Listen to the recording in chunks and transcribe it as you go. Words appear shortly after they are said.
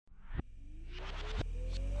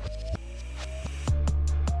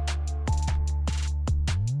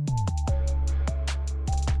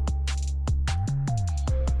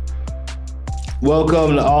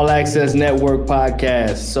Welcome to All Access Network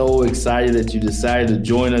Podcast. So excited that you decided to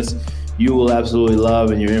join us. You will absolutely love,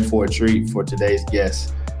 and you're in for a treat for today's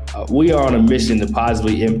guest. We are on a mission to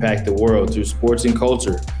positively impact the world through sports and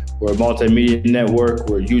culture. We're a multimedia network,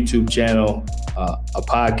 we're a YouTube channel, a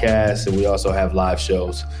podcast, and we also have live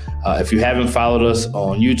shows. If you haven't followed us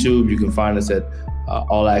on YouTube, you can find us at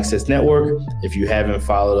All Access Network. If you haven't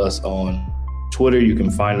followed us on Twitter, you can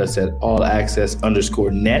find us at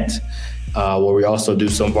allaccess_net. Where we also do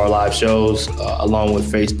some of our live shows along with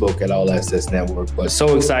Facebook at All Access Network. But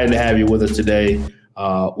so excited to have you with us today.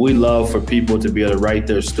 We love for people to be able to write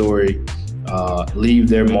their story, leave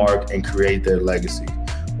their mark, and create their legacy.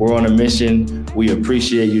 We're on a mission. We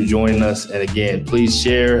appreciate you joining us. And again, please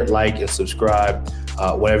share, like, and subscribe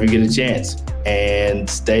whenever you get a chance. And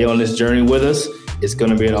stay on this journey with us. It's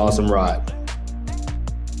going to be an awesome ride.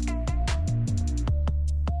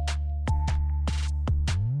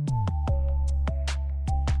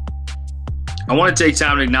 I want to take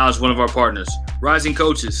time to acknowledge one of our partners, Rising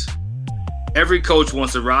Coaches. Every coach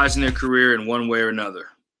wants to rise in their career in one way or another.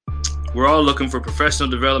 We're all looking for professional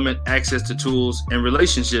development, access to tools, and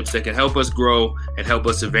relationships that can help us grow and help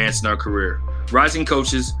us advance in our career. Rising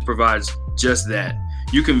Coaches provides just that.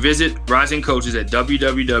 You can visit Rising Coaches at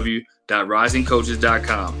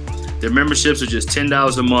www.risingcoaches.com. Their memberships are just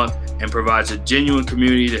 $10 a month and provides a genuine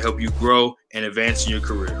community to help you grow and advance in your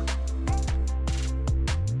career.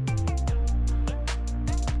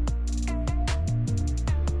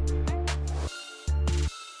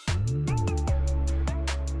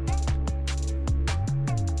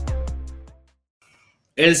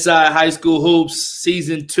 Inside High School Hoops,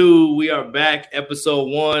 Season 2. We are back, Episode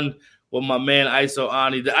 1, with my man Iso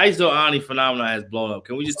Ani. The Iso Ani phenomenon has blown up.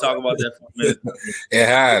 Can we just talk about that for a minute? It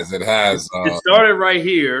has. It started right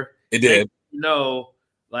here. It did.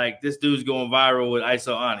 This dude's going viral with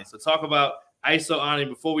Iso Ani. So talk about Iso Ani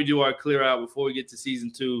before we do our clear out, before we get to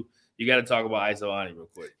Season 2. You got to talk about Iso Ani real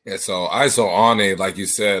quick. Yeah, so Iso Ani, like you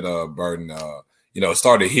said, Burton, it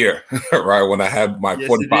started here, right? When I had my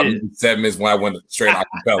 45 segments when I went straight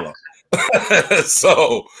acapella.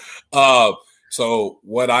 So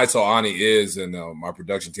what Iso Ani is, and my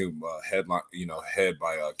production team head by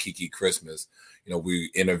Kiki Christmas,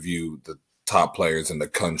 we interviewed the top players in the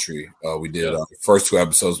country. We did the first 2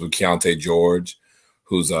 episodes with Keontae George,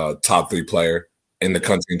 who's a top 3 player in the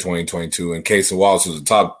country in 2022, and Casey Wallace, who's a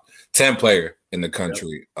top 10 player in the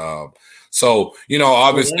country. So,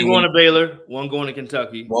 obviously. One going to Baylor, one going to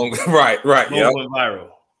Kentucky. Right. One went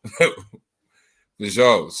viral. For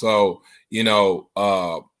sure. So, when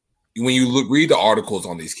you read the articles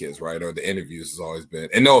on these kids, right, or the interviews has always been,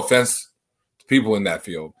 and no offense to people in that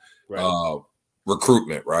field, right.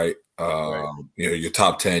 Recruitment, right? Your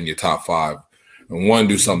top 10, your top 5, and want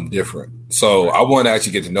to do something different. So I want to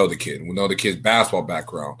actually get to know the kid. We know the kid's basketball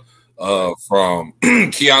background from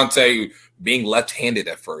Keontae being left-handed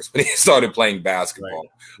at first when he started playing basketball.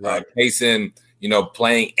 Right. Payson,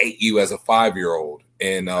 playing 8U as a 5-year-old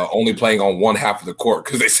and only playing on one half of the court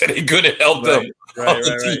because they said he couldn't help them. Right.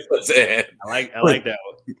 I like that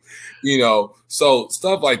one. So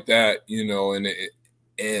stuff like that, and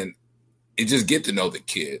it just get to know the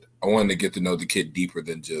kid. I wanted to get to know the kid deeper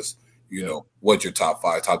than just, what's your top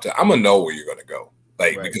 5, top 10. I'm going to know where you're going to go.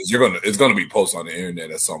 Because it's gonna be posted on the internet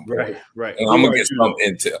at some point, right. And I'm gonna get some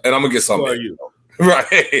intel, and I'm gonna get some. Who are you?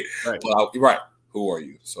 Right. Right. Who are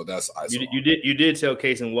you? So that's Iso. You did tell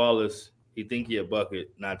Casey Wallace he think he a bucket,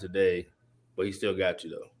 not today, but he still got you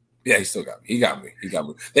though. Yeah, he still got me. He got me.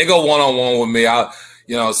 They go one-on-one with me.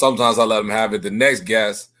 Sometimes I let him have it. The next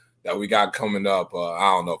guest that we got coming up,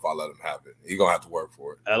 I don't know if I let him have it. He's gonna have to work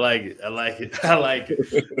for it. I like it. All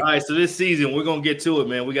right, so this season we're gonna get to it,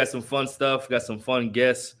 man. We got some fun stuff, got some fun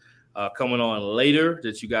guests coming on later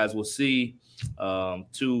that you guys will see.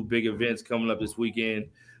 2 big events coming up this weekend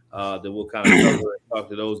that we'll kind of cover and talk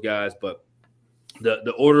to those guys. But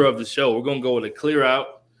the order of the show, we're gonna go with a clear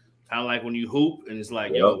out, kind of like when you hoop and it's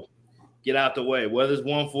like, yo, get out the way. Whether it's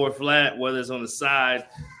 1-4 flat, whether it's on the side,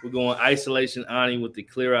 we're going isolation Ani with the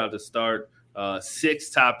clear out to start. 6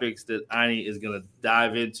 topics that Ani is going to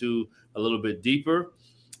dive into a little bit deeper.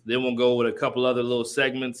 Then we'll go with a couple other little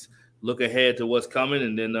segments, look ahead to what's coming,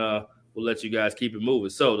 and then we'll let you guys keep it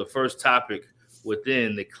moving. So the first topic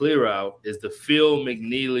within the clear out is the Phil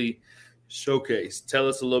McNeely Showcase. Tell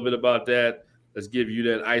us a little bit about that. Let's give you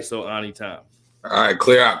that Iso Ani time. All right,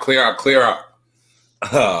 clear out.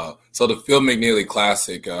 So the Phil McNeely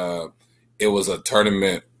Classic, it was a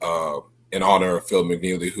tournament in honor of Phil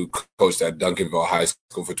McNeely, who coached at Duncanville High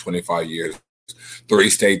School for 25 years. 3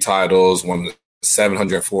 state titles, won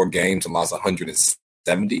 704 games and lost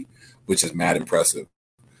 170, which is mad impressive.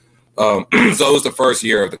 So it was the first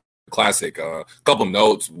year of the Classic. A couple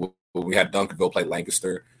notes: we had Duncanville play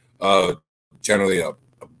Lancaster. Generally a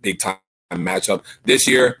big time matchup. This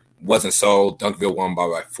year wasn't so. Duncanville won by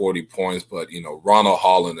like 40 points, but Ronald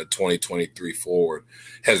Holland, the 2023 forward,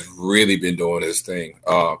 has really been doing his thing.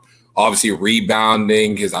 Obviously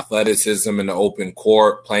rebounding, his athleticism in the open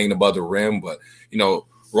court, playing above the rim, but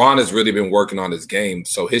Ron has really been working on his game,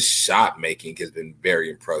 so his shot making has been very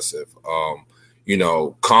impressive.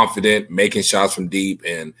 Confident, making shots from deep,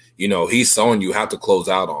 and he's someone you have to close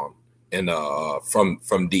out on and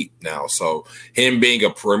from deep now. So him being a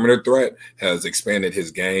perimeter threat has expanded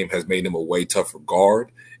his game, has made him a way tougher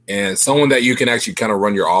guard, and someone that you can actually kind of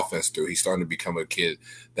run your offense through. He's starting to become a kid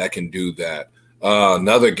that can do that.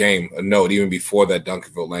 Another game, a note, even before that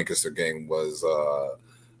Duncanville Lancaster game was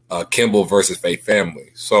Kimball versus Faith Family.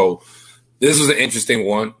 So this was an interesting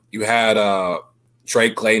one. You had Trey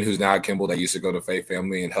Clayton, who's now at Kimball, that used to go to Faith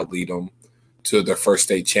Family and help lead them to their first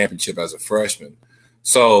state championship as a freshman.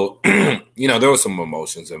 So, there were some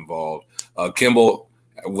emotions involved. Kimball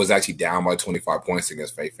was actually down by 25 points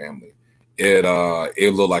against Faith Family.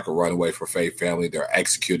 It looked like a runaway for Faith Family. They're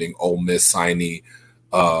executing. Ole Miss signee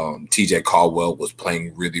TJ Caldwell was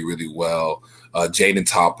playing really, really well. Jaden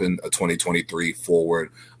Toppin, a 2023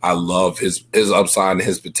 forward. I love his upside and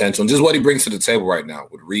his potential and just what he brings to the table right now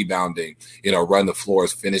with rebounding, run the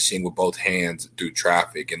floors, finishing with both hands through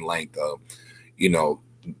traffic and length.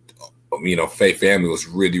 Faith Family was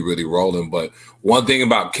really, really rolling. But one thing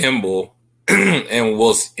about Kimball, and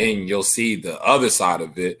you'll see the other side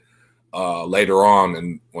of it later on.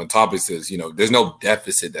 And when Toppin says, there's no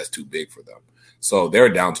deficit that's too big for them. So they're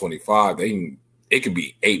down 25. It could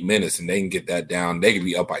be 8 minutes and they can get that down. They could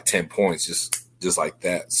be up by 10 points just like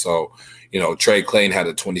that. So, Trey Clayton had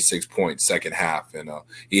a 26-point second half, and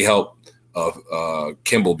he helped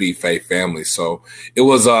Kimball beat Faith Family. So it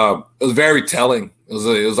was very telling. It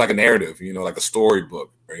was like a narrative, like a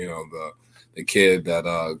storybook. The kid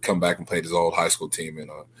that come back and played his old high school team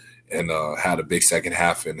and had a big second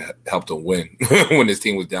half and helped him win when his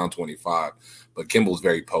team was down 25. But Kimball's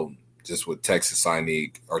very potent. Just with Texas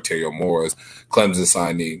signee Arterio Morris, Clemson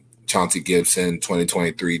signee Chauncey Gibson,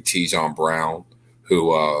 2023 Tejon Brown,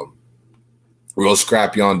 who real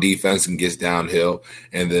scrappy on defense and gets downhill,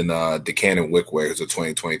 and then DeCannon Wickware, who's a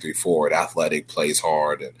 2023 forward, athletic, plays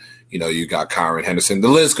hard, and you got Kyron Henderson. The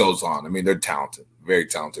list goes on. I mean, they're talented, very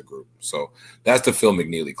talented group. So that's the Phil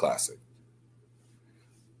McNeely Classic.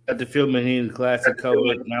 At the Phil McNeely Classic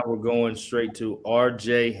covered. Now we're going straight to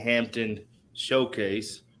RJ Hampton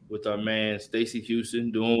Showcase with our man Stacey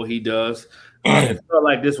Houston doing what he does. It felt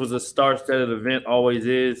like this was a star-studded event, always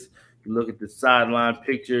is. You look at the sideline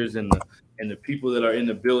pictures and the people that are in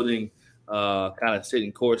the building, kind of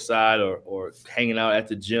sitting courtside or hanging out at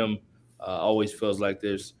the gym. Always feels like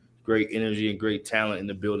there's great energy and great talent in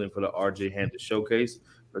the building for the RJ Hampton Showcase.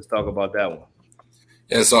 Let's talk about that one.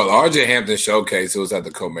 Yeah, so the RJ Hampton Showcase, it was at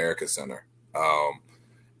the Comerica Center.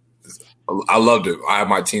 I loved it. I have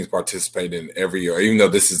my teams participating every year, even though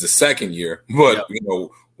this is the second year, but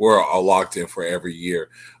we're all locked in for every year.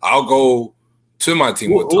 I'll go to my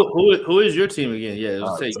team. Who is your team again? Yeah,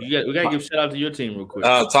 we got to give a shout out to your team real quick.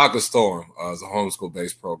 Taka Storm is a homeschool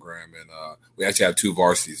based program, and we actually have 2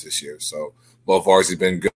 varsities this year. So both varsities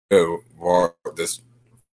been good. This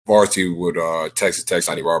varsity with Texas Tech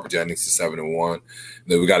signee Robert Jennings is 7-1. And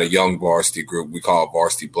then we got a young varsity group we call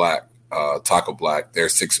Varsity Black. Taco Black, they're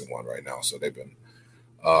 6-1 right now, so they've been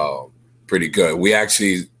pretty good. We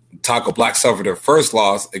actually Taco Black suffered their first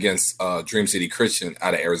loss against Dream City Christian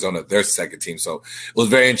out of Arizona, their second team. So it was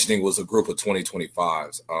very interesting. It was a group of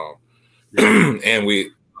 2025s, and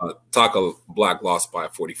we Taco Black lost by a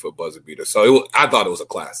 40-foot buzzer beater. So I thought it was a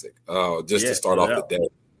classic. To start off the day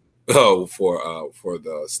for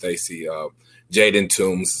the Stacy. Jaden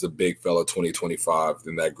Toombs is a big fellow, 2025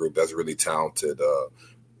 in that group. That's really talented.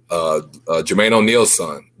 Jermaine O'Neal's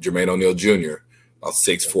son, Jermaine O'Neal Jr., a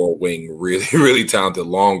 6'4" wing, really, really talented,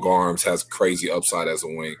 long arms, has crazy upside as a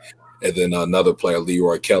wing. And then another player,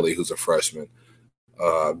 Leroy Kelly, who's a freshman,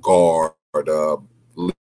 guard.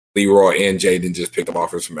 Leroy and Jaden just picked up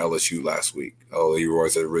offers from LSU last week.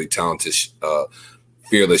 Leroy's a really talented,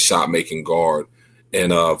 fearless shot-making guard.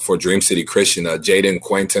 And for Dream City Christian, Jaden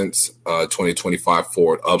Quaintance, 2025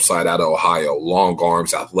 forward, upside out of Ohio, long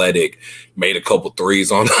arms, athletic, made a couple threes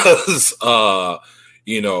on us.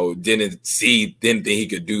 Didn't think he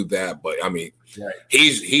could do that, but I mean, right.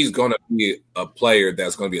 He's going to be a player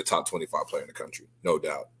that's going to be a top 25 player in the country, no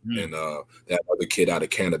doubt. And that other kid out of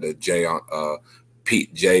Canada, Jay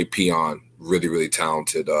Peon, really, really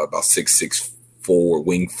talented, about 6'6",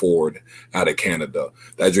 wing forward out of Canada.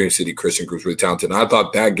 That Dream City Christian group is really talented. And I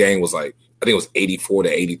thought that game was I think it was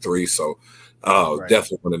 84-83. So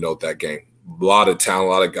definitely want to note that game. A lot of talent,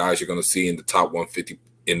 a lot of guys you're going to see in the top 150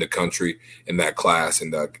 in the country in that class,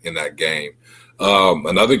 in that game.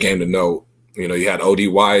 Another game to note, you had O.D.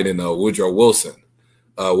 Wyatt and Woodrow Wilson.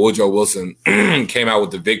 Woodrow Wilson came out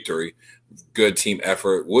with the victory. Good team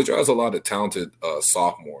effort. Woodrow has a lot of talented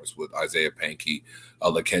sophomores with Isaiah Pankey,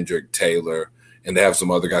 LaKendrick Taylor, and they have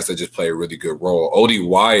some other guys that just play a really good role. O.D.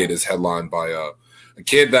 Wyatt is headlined by a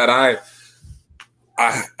kid that I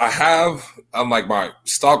have on my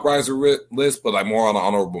stock riser list, but more on an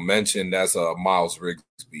honorable mention. That's Miles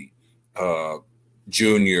Rigsby,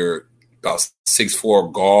 junior, about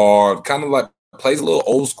 6'4" guard, kind of plays a little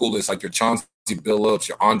old school. It's like your Chauncey Billups,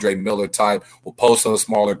 your Andre Miller type, will post on the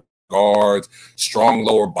smaller guards, strong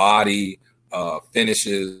lower body,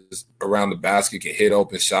 finishes around the basket, can hit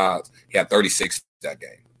open shots. He had 36 that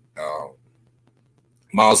game.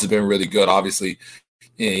 Miles has been really good. Obviously,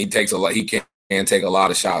 he takes a lot. He can take a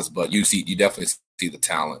lot of shots, but you definitely see the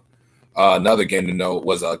talent. Another game to note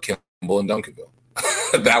was Kimball and Duncanville.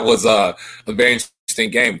 That was a very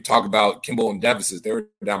interesting game. Talk about Kimball and deficits. They were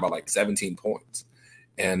down by 17 points.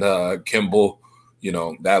 And Kimball,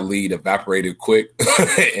 that lead evaporated quick.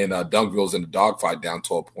 And Duncanville's in the dogfight down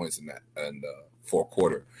 12 points in the fourth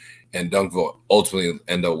quarter. And Duncanville ultimately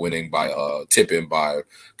ended up winning by tipping by a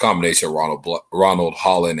combination of Ronald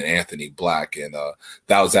Holland and Anthony Black. And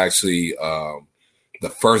that was actually the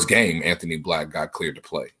first game Anthony Black got cleared to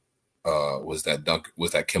play. Was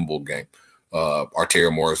that Kimball game.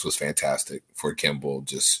 Arterio Morris was fantastic for Kimball.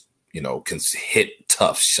 Just can hit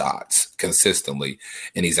tough shots consistently,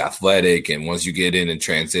 and he's athletic. And once you get in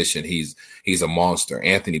transition, he's a monster.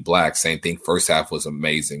 Anthony Black, same thing. First half was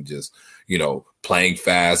amazing. Just playing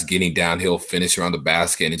fast, getting downhill, finish around the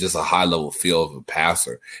basket, and just a high level feel of a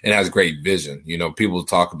passer. And has great vision. People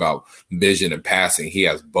talk about vision and passing. He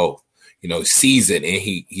has both. Sees it, and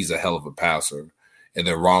he's a hell of a passer. And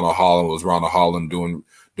then Ronald Holland doing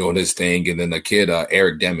his thing. And then the kid,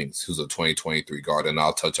 Eric Demings, who's a 2023 guard, and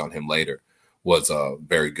I'll touch on him later, was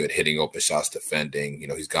very good hitting open shots, defending.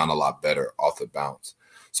 He's gotten a lot better off the bounce.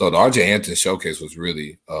 So the RJ Hampton showcase was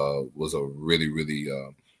really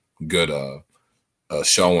good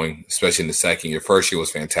showing, especially in the second year. First year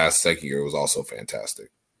was fantastic. Second year was also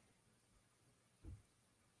fantastic.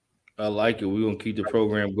 I like it. We're going to keep the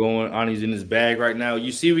program going. Ani's in his bag right now.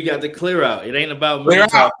 You see, we got the clear out. It ain't about me.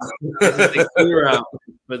 This is the clear out.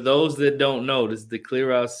 For those that don't know, this is the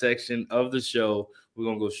clear out section of the show. We're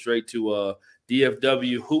going to go straight to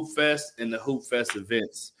DFW Hoop Fest and the Hoop Fest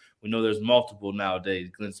events. We know there's multiple nowadays.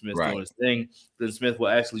 Glenn Smith's doing his thing. Glenn Smith will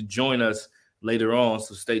actually join us later on,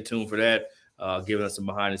 so stay tuned for that, giving us some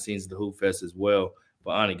behind the scenes of the Hoop Fest as well.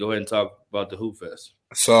 But Ani, go ahead and talk about the Hoop Fest.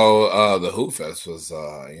 So the Hoop Fest was,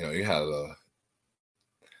 you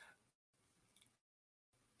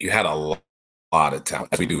had a lot of talent,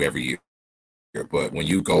 as we do every year. But when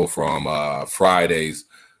you go from Fridays,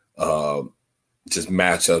 just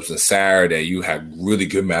matchups, and Saturday, you had really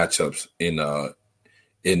good matchups in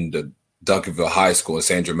the Duncanville High School in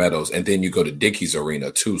Sandra Meadows, and then you go to Dickies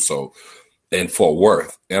Arena too. So in Fort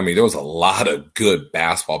Worth, there was a lot of good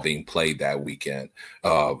basketball being played that weekend.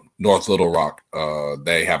 North Little Rock,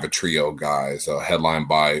 they have a trio guys, headlined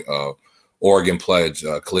by Oregon pledge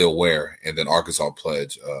Khalil Ware, and then Arkansas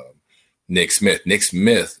pledge Nick Smith. Nick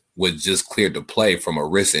Smith was just cleared to play from a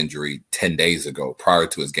wrist injury 10 days ago, prior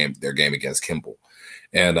to their game against Kimball.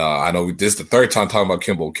 And I know this is the third time talking about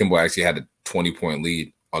Kimball. Kimball actually had a 20-point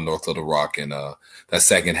lead on North Little Rock, and that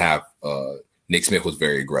second half, Nick Smith was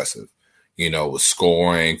very aggressive. Was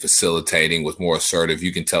scoring, facilitating, was more assertive.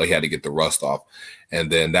 You can tell he had to get the rust off.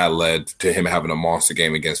 And then that led to him having a monster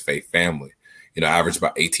game against Faith Family. Averaged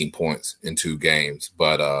about 18 points in 2 games.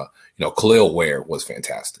 But, Khalil Ware was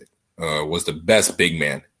fantastic. Was the best big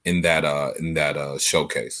man in that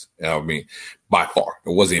showcase. By far.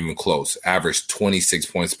 It wasn't even close. Averaged 26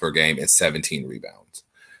 points per game and 17 rebounds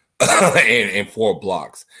and 4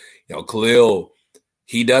 blocks. Khalil,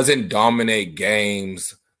 he doesn't dominate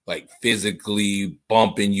games physically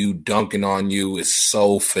bumping you, dunking on you. Is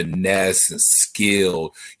so finesse and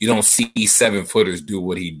skilled. You don't see 7-footers do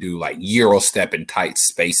what he do, Euro step in tight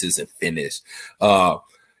spaces and finish. I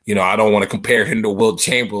don't want to compare him to Wilt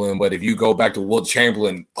Chamberlain, but if you go back to Wilt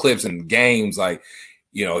Chamberlain clips and games,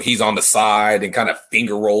 he's on the side and kind of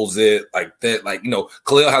finger rolls it like that.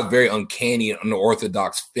 Khalil has very uncanny and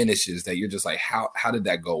unorthodox finishes that you're just how did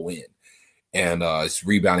that go in? And it's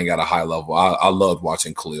rebounding at a high level. I loved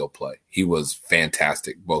watching Khalil play. He was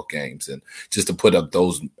fantastic both games. And just to put up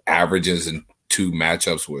those averages in two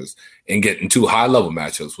matchups and getting two high-level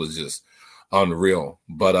matchups was just unreal.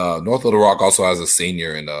 But North Little Rock also has a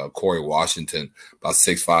senior in Corey Washington, about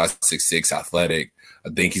 6'5", 6'6", athletic. I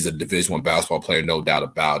think he's a Division I basketball player, no doubt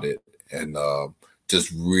about it, and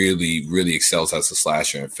just really, really excels as a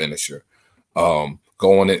slasher and finisher.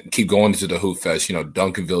 Keep going into the Hoop Fest.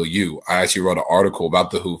 Duncanville U. I actually wrote an article about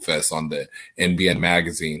the Hoop Fest on the NBN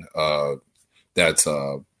magazine. That's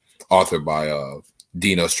authored by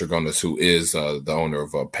Dino Stragonis, who is the owner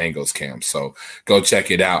of Pangos Camp. So go check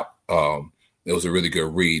it out. It was a really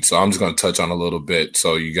good read. So I'm just going to touch on a little bit.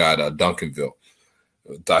 So you got Duncanville.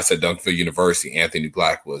 I said Duncanville University. Anthony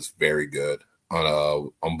Black was very good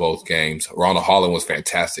on both games. Ronald Holland was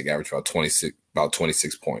fantastic, averaged about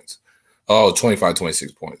 26 points.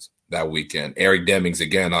 26 points that weekend. Eric Demings,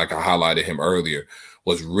 again, like I highlighted him earlier,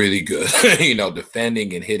 was really good,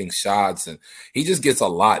 defending and hitting shots. And he just gets a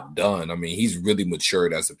lot done. I mean, he's really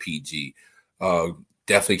matured as a PG.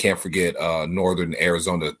 Definitely can't forget Northern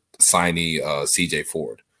Arizona signee CJ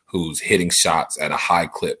Ford, who's hitting shots at a high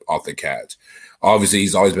clip off the catch. Obviously,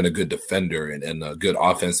 he's always been a good defender and a good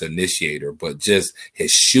offensive initiator, but just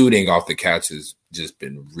his shooting off the catch has just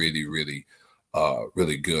been really, really,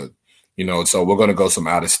 really good. So we're going to go some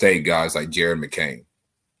out-of-state guys like Jared McCain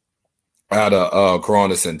out of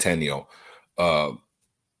Corona Centennial.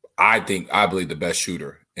 I believe the best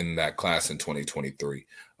shooter in that class in 2023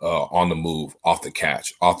 on the move, off the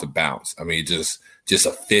catch, off the bounce. I mean, just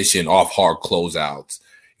efficient off hard closeouts.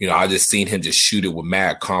 I just seen him just shoot it with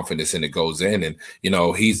mad confidence and it goes in. And,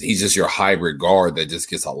 he's just your hybrid guard that just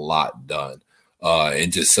gets a lot done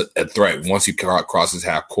and just a threat. Once he crosses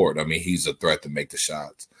half court, I mean, he's a threat to make the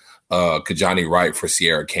shots. Kajani Wright for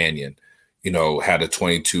Sierra Canyon, had a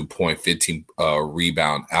 22-point, 15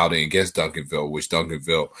 rebound outing against Duncanville, which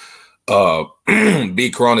Duncanville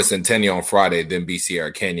beat Corona Centennial on Friday, then beat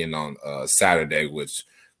Sierra Canyon on Saturday, which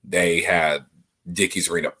they had Dickies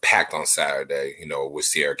Arena packed on Saturday, with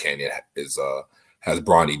Sierra Canyon has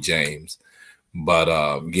Bronny James. But,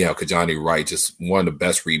 Kajani Wright, just one of the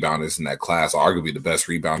best rebounders in that class, arguably the best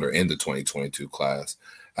rebounder in the 2022 class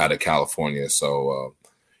out of California. So,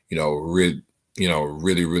 really,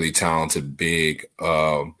 really talented big.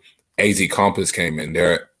 AZ Compass came in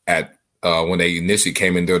there when they initially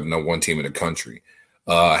came in, they're the number one team in the country.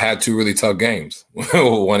 Had two really tough games.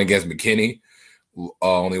 One against McKinney,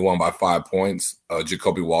 only won by 5 points.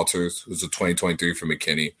 Jacoby Walters, who's a 2023 for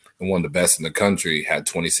McKinney and one of the best in the country, had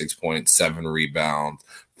 26 points, 7 rebounds,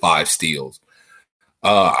 5 steals.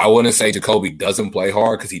 I wouldn't say Jacoby doesn't play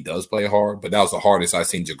hard because he does play hard, but that was the hardest I've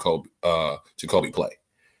seen Jacoby play.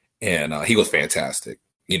 And he was fantastic.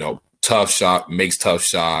 Tough shot, makes tough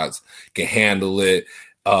shots, can handle it.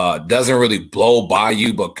 Doesn't really blow by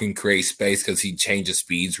you, but can create space because he changes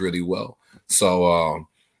speeds really well. So,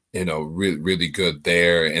 really, really good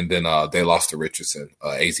there. And then they lost to Richardson.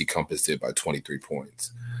 AZ Compass did by 23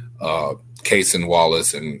 points. Kaysen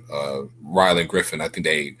Wallace and Rylan Griffin, I think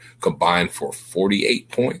they combined for 48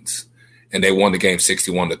 points. And they won the game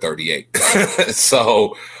 61-38.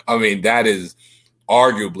 So, I mean, that is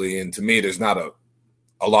arguably, and to me, there's not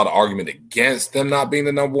a lot of argument against them not being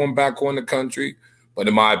the number one backcourt in the country. But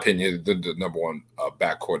in my opinion, they're the number one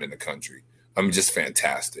backcourt in the country. I mean, just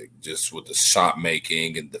fantastic, just with the shot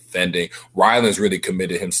making and defending. Ryland's really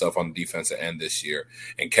committed himself on the defensive end this year.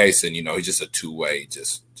 And Kaysen, he's just a two-way,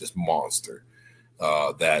 just monster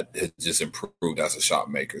that has just improved as a shot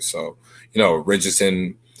maker. So,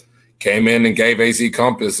 Richardson came in and gave AZ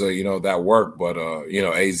Compass, that work. But,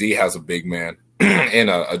 AZ has a big man and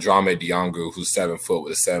a Drame Diongu who's 7 foot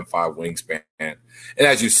with a 7'5" wingspan. And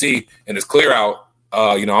as you see in this clear out,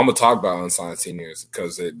 I'm going to talk about unsigned seniors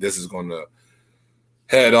because this is going to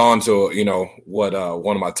head on to, what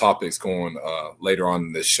one of my topics going later on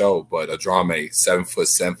in this show. But Adrame, 7 foot,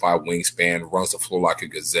 7'5" wingspan, runs the floor like a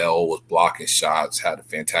gazelle, was blocking shots, had a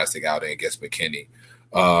fantastic outing against McKinney.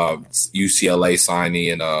 UCLA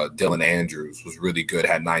signee and Dylan Andrews was really good,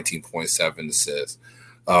 had 19.7 assists.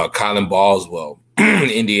 Kylan Boswell,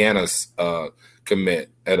 Indiana's commit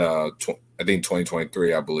at I think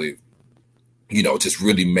 2023, I believe. Just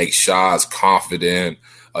really make shots, confident.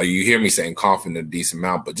 You hear me saying confident a decent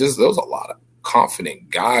amount, but just there was a lot of confident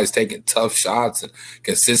guys taking tough shots and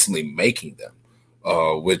consistently making them,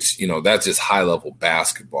 which, that's just high-level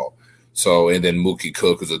basketball. So, and then Mookie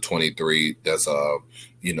Cook is a 23. That's,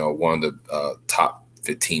 one of the top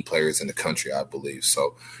 15 players in the country, I believe.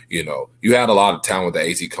 So, you had a lot of talent with the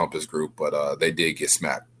AZ Compass group, but they did get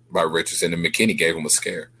smacked by Richardson, and McKinney gave him a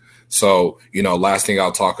scare. So, last thing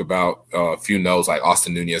I'll talk about, a few notes, like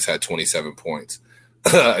Austin Nunez had 27 points.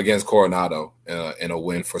 against Coronado in a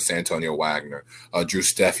win for Santonio Wagner. Drew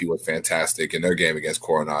Steffi was fantastic in their game against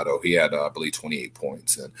Coronado. He had, I believe, 28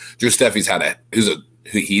 points. And Drew Steffi's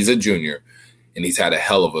he's a junior, and he's had a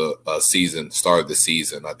hell of a season, start of the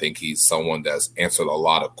season. I think he's someone that's answered a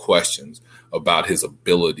lot of questions about his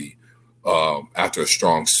ability after a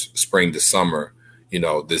strong spring to summer.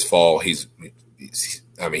 This fall he's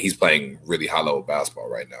playing really high level basketball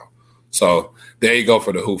right now. So there you go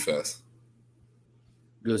for the Hoop Fest.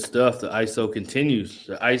 Good stuff. The ISO continues.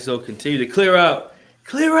 The ISO continues to clear out.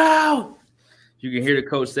 Clear out. You can hear the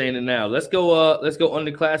coach saying it now. Let's go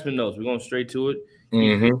underclassmen notes. We're going straight to it.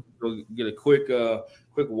 Mm-hmm. Go get a quick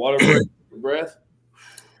water break, breath.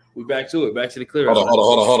 We back to it. Back to the clear out.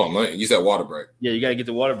 Hold on. You said water break. Yeah, you got to get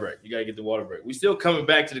the water break. We still coming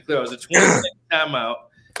back to the clear out. It's a 20-second timeout.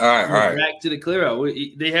 All right. Back to the clear out.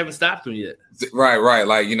 They haven't stopped them yet. Right.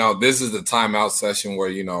 Like, this is the timeout session where,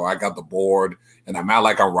 I got the board and I'm not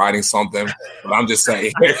like I'm writing something, but I'm just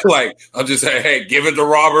saying, hey, give it to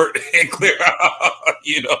Robert and clear out,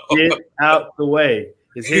 Get out the way.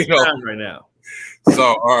 It's his time right now. So,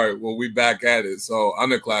 all right, well, we back at it. So,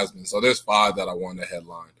 underclassmen. So, there's 5 that I want to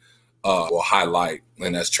headline or highlight,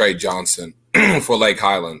 and that's Trey Johnson for Lake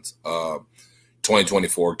Highlands,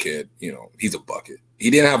 2024 kid. He's a bucket. He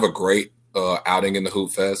didn't have a great outing in the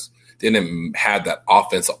Hoop Fest. Didn't have that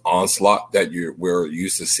offensive onslaught that we're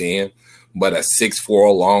used to seeing. But at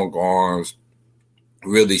 6'4", long arms,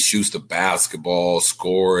 really shoots the basketball,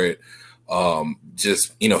 score it.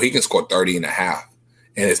 He can score 30 and a half,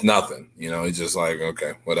 and it's nothing. It's just like,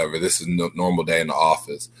 okay, whatever. This is a normal day in the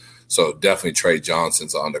office. So definitely Trey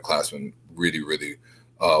Johnson's an underclassman. Really, really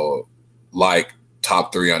like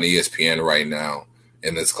top 3 on ESPN right now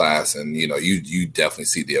in this class. And, you definitely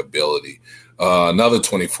see the ability. Another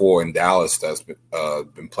 24 in Dallas that's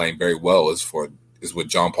been playing very well is with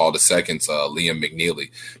John Paul II's Liam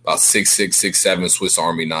McNeely, about 6'6", 6'7", Swiss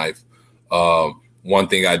Army knife. One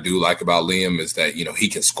thing I do like about Liam is that, he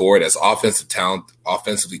can score it as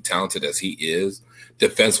offensively talented as he is.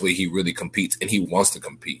 Defensively, he really competes, and he wants to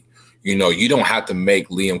compete. You don't have to make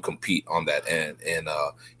Liam compete on that end. And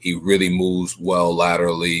he really moves well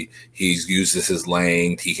laterally. He uses his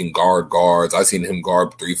length. He can guard guards. I've seen him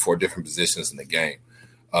guard 3-4 different positions in the game.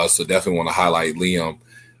 So definitely want to highlight Liam.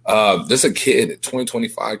 There's a kid, a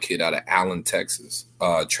 2025 kid out of Allen, Texas,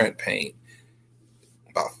 Trent Payne,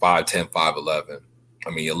 about 5'10", 5'11".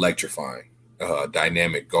 Electrifying,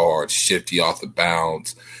 dynamic guard, shifty off the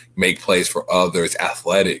bounce, make plays for others,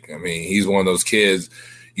 athletic. He's one of those kids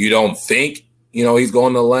you don't think, he's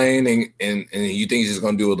going to the lane and you think he's just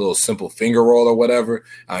going to do a little simple finger roll or whatever.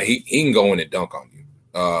 He can go in and dunk on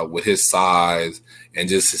you with his size and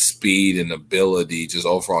just his speed and ability, just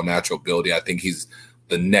overall natural ability. I think he's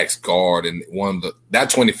the next guard, and that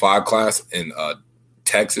 25 class in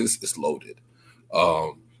Texas is loaded.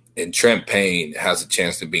 And Trent Payne has a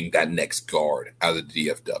chance to being that next guard out of the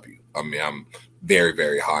DFW. I'm very,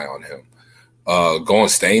 very high on him.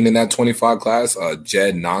 Staying in that 25 class,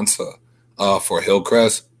 Jed Nansa for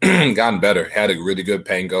Hillcrest, gotten better. Had a really good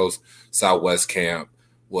Pangos Southwest camp,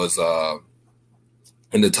 was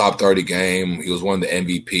in the top 30 game. He was one of the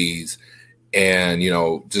MVPs. And,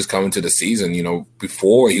 just coming to the season,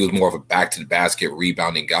 before he was more of a back-to-the-basket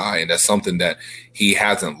rebounding guy. And that's something that he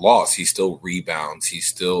hasn't lost. He still rebounds. He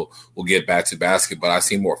still will get back to basket. But I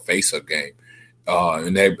see more face-up game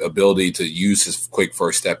and their ability to use his quick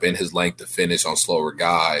first step in his length to finish on slower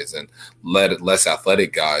guys and less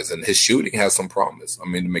athletic guys. And his shooting has some promise.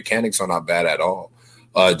 The mechanics are not bad at all.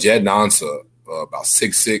 Jed Nansa, about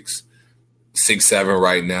 6'6", 6'7"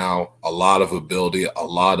 right now, a lot of ability, a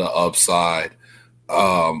lot of upside.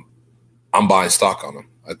 I'm buying stock on him.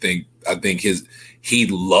 I think he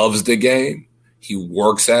loves the game. He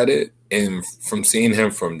works at it. And from seeing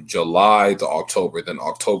him from July to October, then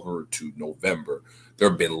October to November, there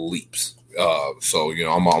have been leaps. So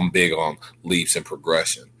I'm big on leaps and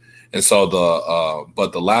progression. And so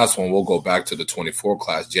but the last one, we'll go back to the 24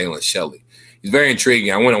 class, Jalen Shelley. He's very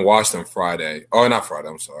intriguing. I went and watched him Friday. Oh, not Friday.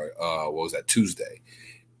 I'm sorry. What was that? Tuesday.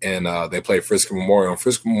 And they played Frisco Memorial. And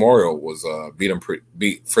Frisco Memorial was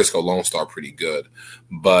beat Frisco Lone Star pretty good.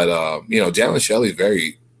 But Jalen Shelley's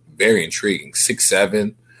very, very intriguing.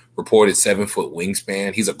 6'7", reported 7-foot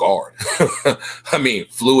wingspan. He's a guard.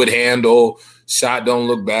 Fluid handle, shot don't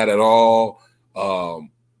look bad at all.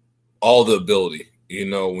 All the ability.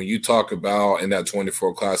 When you talk about in that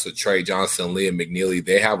 24 class with Trey Johnson, Liam McNeely,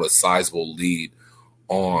 they have a sizable lead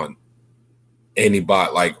on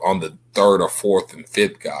anybody, like on the 3rd or 4th and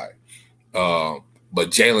 5th guy. But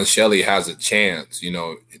Jalen Shelley has a chance,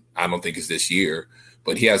 I don't think it's this year,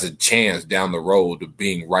 but he has a chance down the road of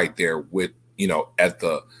being right there with, at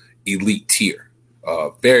the elite tier.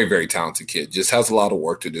 Very, very talented kid. Just has a lot of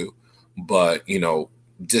work to do. But,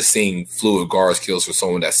 just seeing fluid guard skills for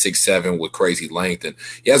someone that's 6'7" with crazy length. And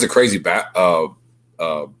he has a crazy basketball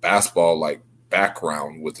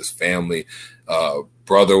background with his family.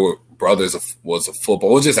 Brothers was a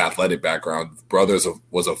football, just athletic background. Brothers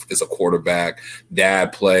is a quarterback.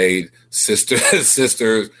 Dad played. Sister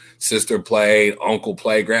played. Uncle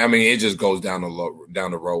played. I mean, it just goes down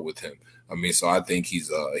the road with him. I mean, so I think he's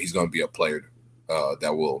going to be a player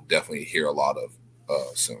that we'll definitely hear a lot of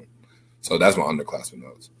soon. So that's my underclassmen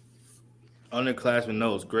notes. Underclassmen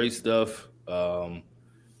notes, great stuff.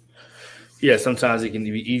 Sometimes it can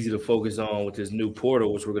be easy to focus on with this new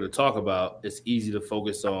portal, which we're going to talk about. It's easy to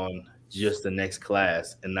focus on just the next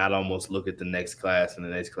class and not almost look at the next class and the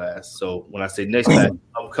next class. So when I say next class,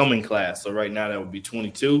 upcoming class. So right now that would be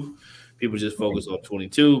 22. People just focus on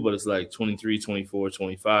 22, but it's like 23, 24,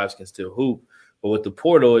 25s can still hoop. But with the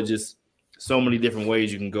portal, it's just so many different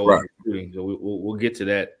ways you can go. Right. So we'll get to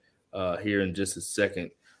that here in just a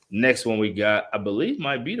second. Next one we got, I believe,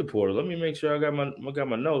 might be the portal. Let me make sure I got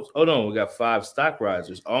my notes. Oh no, we got 5 stock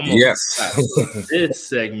risers. Almost. Yes. This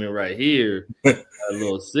segment right here, a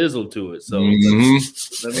little sizzle to it. So let me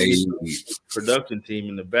get the production team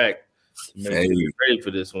in the back to make sure you're ready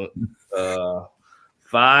for this one.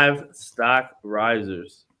 5 stock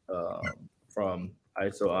risers from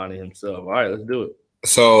ISO Ani himself. All right, let's do it.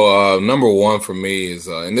 So number one for me is,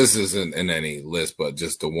 and this isn't in any list, but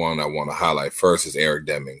just the one I want to highlight first is Eric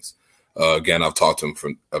Demings. Again, I've talked to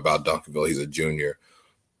him about Duncanville. He's a junior.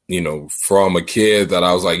 From a kid that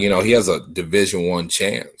I was like, he has a Division I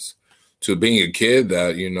chance to being a kid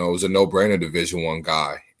that, is a no-brainer Division I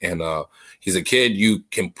guy. And he's a kid you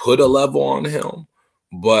can put a level on him,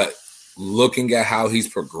 but looking at how he's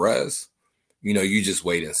progressed, you just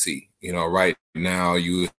wait and see. Right now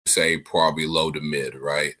you would say probably low to mid,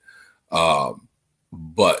 right?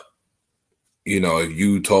 But, if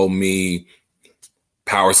you told me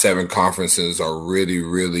Power 7 conferences are really,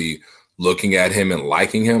 really looking at him and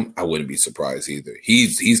liking him, I wouldn't be surprised either.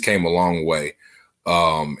 He's came a long way.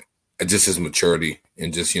 Just his maturity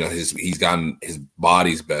and just, he's gotten his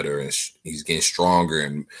body's better and he's getting stronger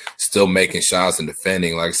and still making shots and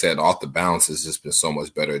defending. Like I said, off the bounce has just been so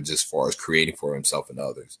much better just as far as creating for himself and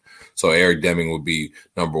others. So Eric Deming would be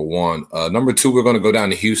number one. Number two, we're going to go down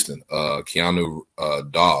to Houston. Keanu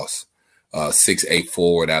Doss, 6'8"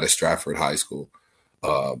 forward out of Stratford High School.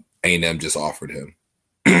 A&M just offered him.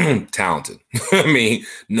 Talented. I mean,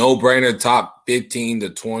 no brainer, top 15 to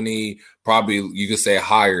 20, probably you could say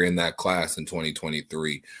higher in that class in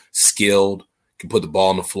 2023. Skilled, can put the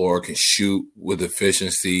ball on the floor, can shoot with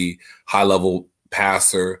efficiency, high level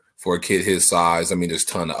passer for a kid his size. I mean, there's a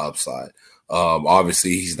ton of upside.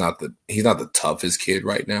 Obviously he's not the toughest kid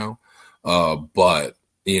right now. But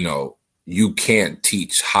you can't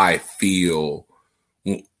teach high feel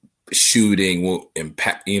shooting will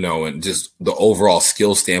impact, and just the overall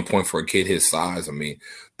skill standpoint for a kid his size. I mean,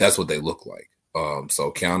 that's what they look like.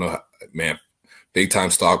 So Keanu, man, big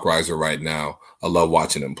time stock riser right now. I love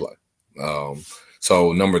watching him play.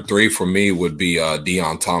 So number 3 for me would be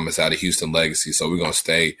Dion Thomas out of Houston Legacy. So we're going to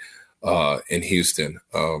stay in Houston.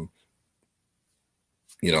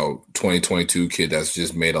 2022 kid that's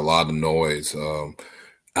just made a lot of noise.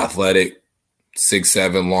 Athletic,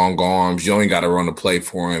 6'7", long arms. You ain't got to run the play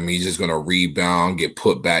for him. He's just going to rebound, get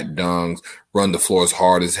put back dunks, run the floor as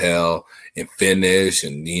hard as hell, and finish.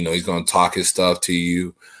 And, he's going to talk his stuff to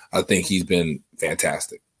you. I think he's been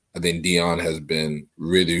fantastic. I think Dion has been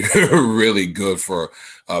really, really good for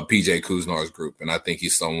PJ Kuznar's group. And I think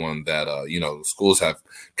he's someone that, schools have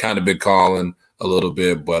kind of been calling a little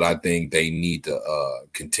bit, but I think they need to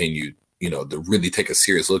continue, to really take a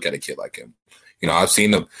serious look at a kid like him. I've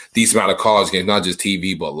seen a decent amount of college games, not just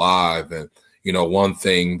TV, but live. And, one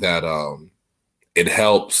thing that it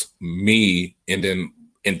helps me, and then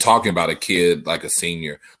in talking about a kid like a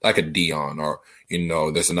senior, like a Dion, or,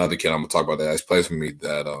 there's another kid I'm going to talk about that plays for me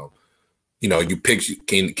that, you pick,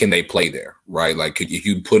 can they play there, right? Like, if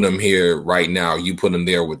you put them here right now, you put them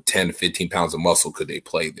there with 10 to 15 pounds of muscle, could they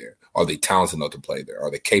play there? Are they talented enough to play there? Are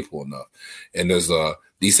they capable enough? And there's a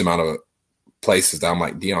decent amount of places that I'm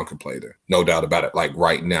like, Dion can play there. No doubt about it, like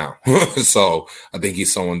right now. So I think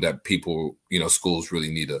he's someone that people, schools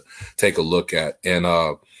really need to take a look at. And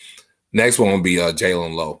next one will be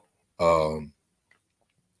Jalen Lowe,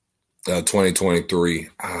 2023.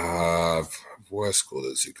 What school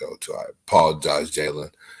does he go to? I apologize,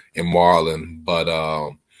 Jalen, in Marlin. But,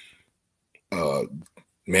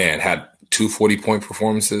 man, had 2 40-point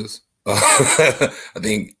performances. I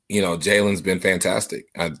think, Jalen's been fantastic.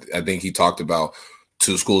 I think he talked about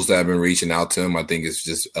two schools that have been reaching out to him, I think it's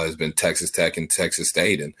just it's been Texas Tech and Texas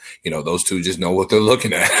State. And, those two just know what they're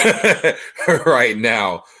looking at right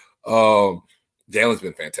now. Jalen's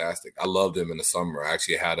been fantastic. I loved him in the summer. I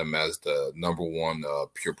actually had him as the number one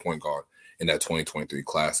pure point guard in that 2023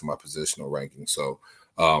 class in my positional ranking. So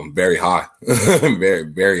very high, very,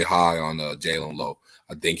 very high on Jalen Lowe.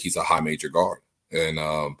 I think he's a high major guard, and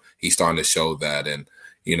he's starting to show that. And,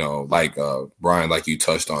 like Brian, like you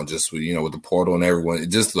touched on, just with the portal and everyone,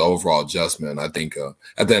 just the overall adjustment. I think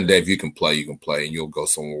at the end of the day, if you can play, and you'll go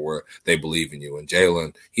somewhere where they believe in you. And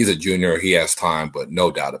Jalen, he's a junior, he has time, but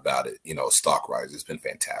no doubt about it, stock rise has been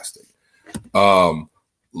fantastic.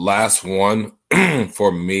 Last one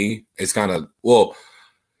for me, it's kind of,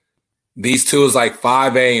 these two is like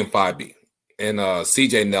 5A and 5B. And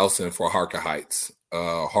CJ Nelson for Harker Heights.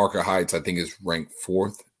 Harker Heights, I think, is ranked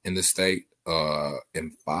 4th in the state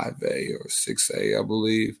in 5A or 6A, I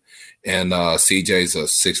believe. And CJ's a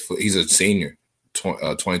 6 foot. He's a senior,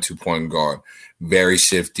 22-point guard, very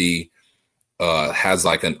shifty. Has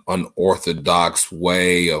like an unorthodox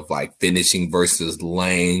way of like finishing versus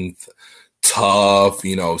length. Tough,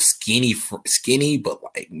 skinny, but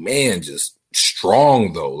like, man, just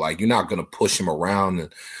strong though. Like, you're not gonna push him around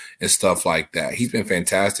and stuff like that. He's been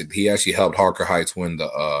fantastic. He actually helped Harker Heights win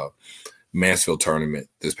the Mansfield tournament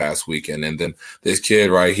this past weekend. And then this kid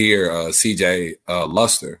right here, CJ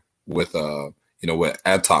Luster with with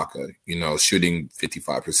Ataka, shooting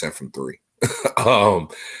 55% from 3.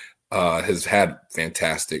 Has had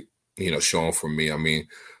fantastic, showing for me. I mean,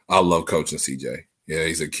 I love coaching CJ. Yeah,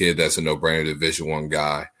 he's a kid that's a no-brainer Division I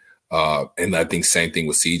guy. And I think same thing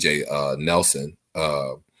with CJ Nelson.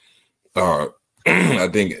 Or I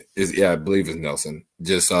think I believe it's Nelson.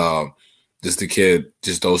 Just the kid,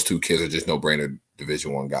 just those two kids are just no-brainer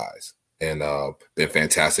Division I guys. And been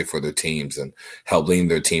fantastic for their teams and helped lead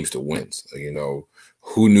their teams to wins.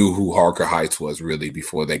 Who knew who Harker Heights was really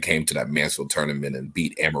before they came to that Mansfield tournament and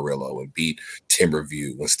beat Amarillo and beat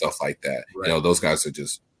Timberview and stuff like that. Right. Those guys are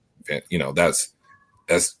just,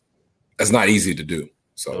 that's not easy to do.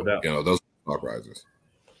 So, no, those stock risers.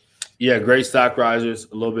 Yeah, great stock risers.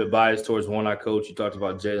 A little bit biased towards one I coach. You talked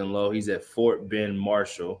about Jalen Lowe. He's at Fort Bend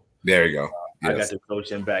Marshall. There you go. Yes. I got to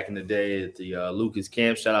coach him back in the day at the Lucas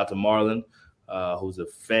camp. Shout out to Marlon, who's a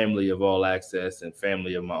family of All Access and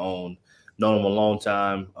family of my own. Known him a long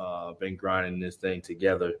time. Been grinding this thing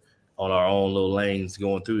together on our own little lanes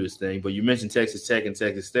going through this thing. But you mentioned Texas Tech and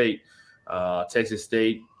Texas State. Texas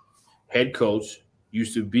State head coach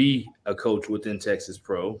used to be a coach within Texas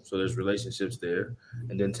Pro, so there's relationships there.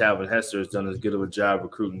 And then Talvin Hester has done as good of a job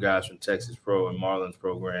recruiting guys from Texas Pro and Marlon's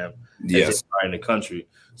program as in the country.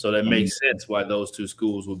 So that makes sense why those two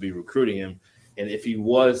schools would be recruiting him. And if he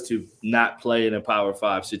was to not play in a Power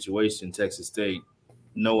 5 situation, Texas State,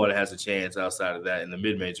 no one has a chance outside of that in the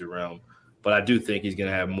mid-major realm. But I do think he's going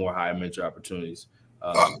to have more high major opportunities.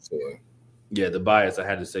 Yeah, the bias. I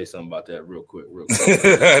had to say something about that real quick.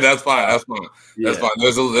 That's fine. That's fine. Yeah. That's fine.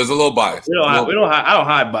 There's a little bias. I don't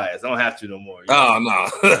hide bias. I don't have to no more.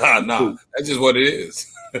 No. That's just what it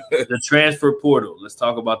is. The transfer portal. Let's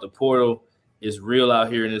talk about the portal. It's real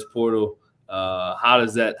out here in this portal. How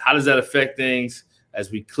does that affect things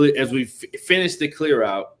as we finish the clear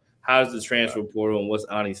out? How does the transfer portal, and what's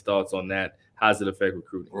Ani's thoughts on that? How does it affect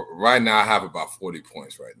recruiting? Right now, I have about 40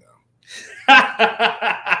 points right now.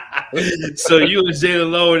 So you and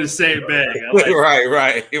Jalen Lowe in the same bag.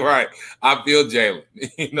 Right. I feel Jalen.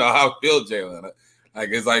 I feel Jalen. Like,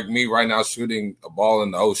 it's like me right now shooting a ball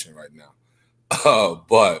in the ocean right now.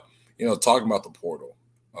 But talking about the portal,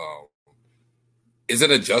 it's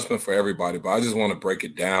an adjustment for everybody. But I just want to break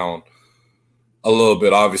it down a little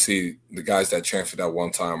bit. Obviously, the guys that transferred at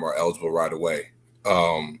one time are eligible right away.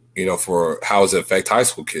 For how does it affect high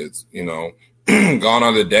school kids? Gone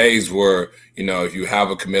are the days where, if you have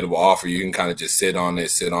a committable offer, you can kind of just sit on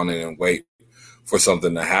it and wait for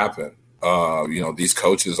something to happen. These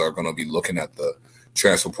coaches are going to be looking at the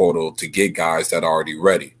transfer portal to get guys that are already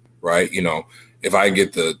ready, right? If I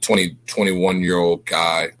get the 21-year-old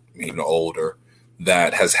guy, even older,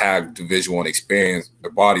 that has had Division I experience,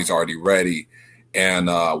 their body's already ready. And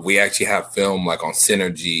we actually have film like on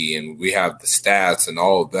Synergy, and we have the stats and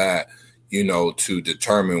all of that, to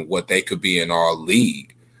determine what they could be in our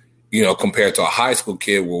league, compared to a high school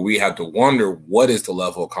kid where we have to wonder what is the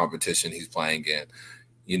level of competition he's playing in.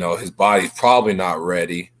 His body's probably not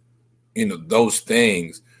ready. Those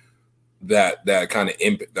things that kind of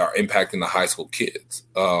are impacting the high school kids.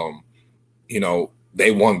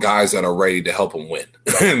 They want guys that are ready to help them win.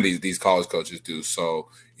 These college coaches do. So,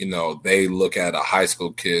 they look at a high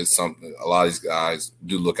school kid. A lot of these guys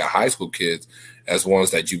do look at high school kids as ones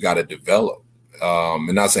that you got to develop.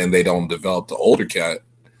 And not saying they don't develop the older cat.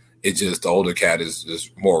 It's just the older cat is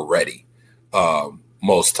just more ready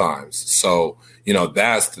most times. So,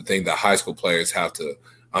 that's the thing that high school players have to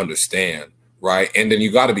understand, right? And then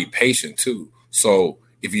you got to be patient too. So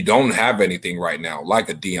if you don't have anything right now, like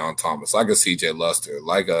a Deion Thomas, like a CJ Luster,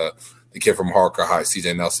 like the kid from Harker High,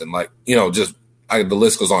 CJ Nelson, just the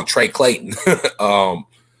list goes on, Trey Clayton.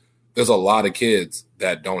 There's a lot of kids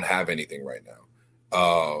that don't have anything right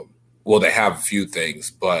now. Well, they have a few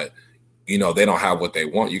things, but they don't have what they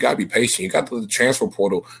want. You got to be patient. You got the transfer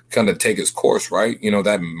portal kind of take its course, right?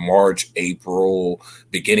 That March, April,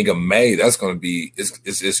 beginning of May, that's going to be,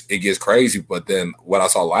 it gets crazy. But then what I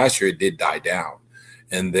saw last year, it did die down.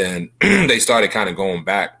 And then they started kind of going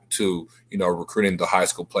back to, recruiting the high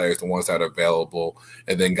school players, the ones that are available.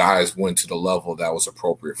 And then guys went to the level that was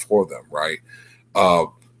appropriate for them, right?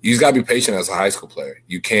 You just got to be patient as a high school player.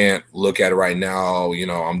 You can't look at it right now,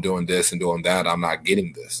 I'm doing this and doing that. I'm not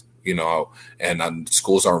getting this, and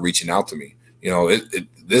schools aren't reaching out to me.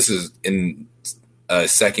 This is in a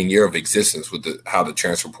second year of existence with how the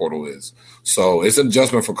transfer portal is. So it's an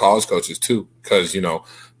adjustment for college coaches too, because,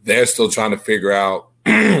 they're still trying to figure out,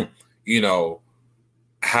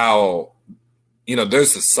 how,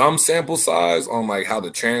 there's some sample size on like how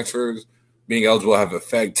the transfers being eligible have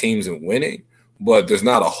affect teams and winning, but there's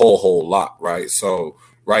not a whole lot, right? So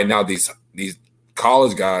right now, these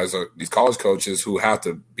college guys or these college coaches who have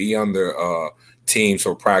to be on their teams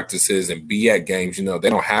for practices and be at games, they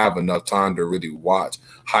don't have enough time to really watch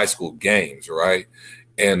high school games, right?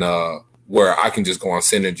 And where I can just go on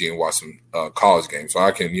Synergy and watch some college games. So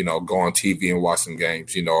I can, go on TV and watch some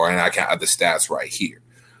games, and I can have the stats right here.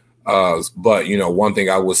 But, one thing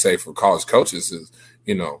I would say for college coaches is,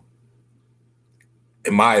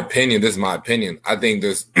 in my opinion, this is my opinion, I think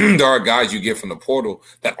there are guys you get from the portal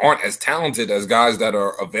that aren't as talented as guys that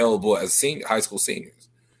are available as high school seniors.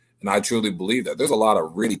 And I truly believe that. There's a lot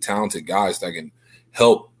of really talented guys that can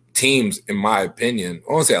help teams, in my opinion.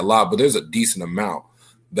 I won't say a lot, but there's a decent amount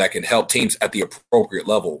that can help teams at the appropriate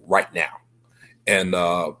level right now. And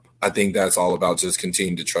I think that's all about just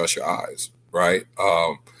continuing to trust your eyes, right?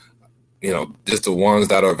 Just the ones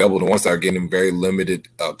that are available, the ones that are getting very limited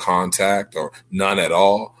contact or none at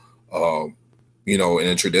all,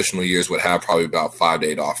 in traditional years would have probably about 5 to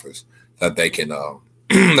 8 offers that they can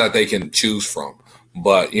that they can choose from.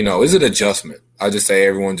 But, it's an adjustment. I just say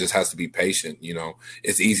everyone just has to be patient.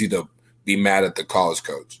 It's easy to be mad at the college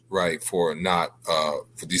coach, right, for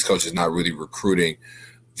these coaches not really recruiting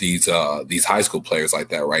these high school players like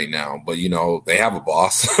that right now. But, they have a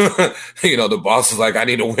boss. The boss is like, I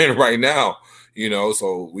need to win right now,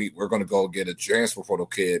 so we're going to go get a transfer portal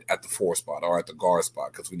kid at the 4 spot or at the guard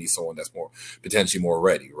spot because we need someone that's potentially more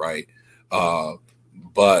ready, right?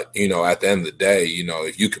 But, at the end of the day,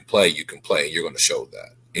 if you can play, and you're going to show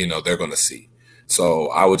that. They're going to see. So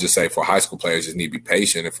I would just say for high school players, just need to be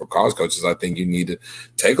patient. And for college coaches, I think you need to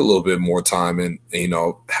take a little bit more time and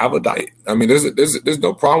have a diet. I mean, there's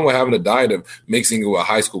no problem with having a diet of mixing it with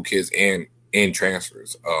high school kids and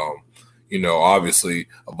transfers. Obviously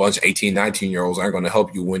a bunch of 18, 19-year-olds aren't going to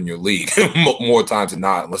help you win your league more times than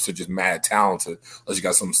not, unless they're just mad talented, unless you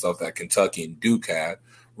got some stuff that Kentucky and Duke had,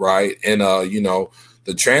 right? And, the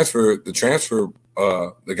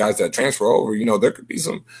guys that transfer over, there could be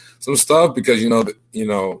some stuff because,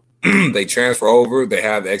 they transfer over, they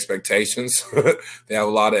have the expectations. They have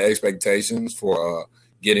a lot of expectations for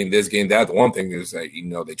getting this, getting that. The one thing is that,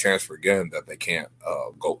 they transfer again that they can't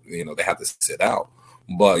go, they have to sit out.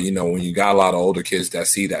 But, when you got a lot of older kids that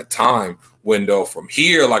see that time window from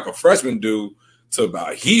here, like a freshman do, to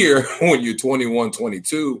about here when you're 21,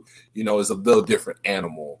 22, it's a little different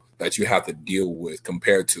animal that you have to deal with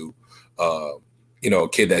compared to, a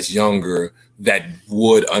kid that's younger that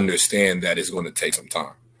would understand that it's going to take some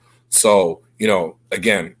time. So,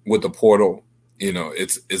 again, with the portal,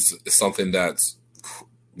 it's something that's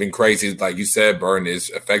been crazy. Like you said, Burton,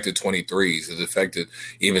 it's affected 23s. It's affected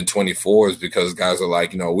even 24s because guys are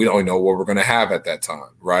like, we don't know what we're going to have at that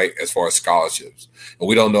time, right? As far as scholarships. And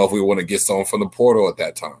we don't know if we want to get someone from the portal at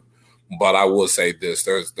that time. But I will say this,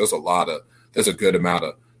 there's a good amount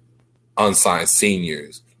of unsigned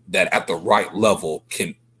seniors that at the right level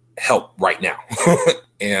can help right now.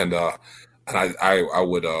 And I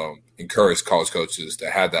would encourage college coaches to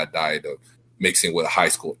have that diet of mixing with high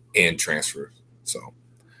school and transfers. So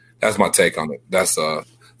that's my take on it. That's a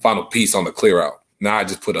final piece on the clear out. Now I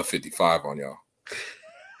just put up 55 on y'all.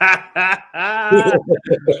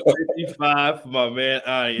 55 for my man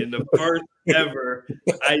Ani in the first ever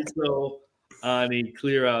ISO Ani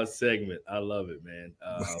clear out segment. I love it, man.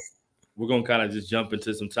 We're going to kind of just jump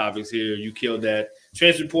into some topics here. You killed that.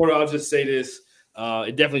 Transfer portal, I'll just say this.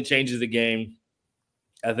 It definitely changes the game.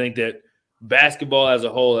 I think that basketball as a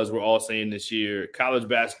whole, as we're all saying this year, college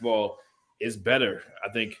basketball is better. I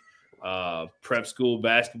think prep school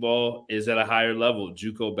basketball is at a higher level.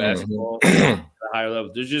 JUCO basketball is at a higher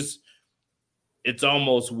level. It's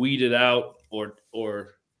almost weeded out, or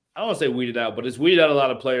I don't want to say weeded out, but it's weeded out a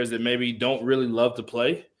lot of players that maybe don't really love to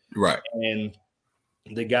play. Right. And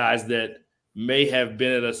the guys that may have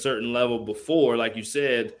been at a certain level before, like you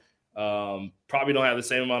said, probably don't have the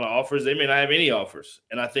same amount of offers. They may not have any offers.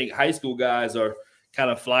 And I think high school guys are kind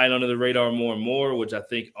of flying under the radar more and more, which I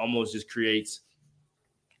think almost just creates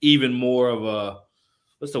even more of a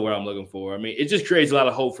 – what's the word I'm looking for? I mean, it just creates a lot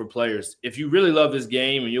of hope for players. If you really love this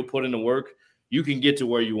game and you'll put in the work, you can get to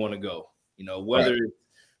where you want to go, whether it's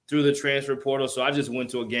through the transfer portal. So I just went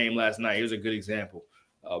to a game last night. Here's a good example.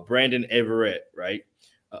 Brandon Everett, right,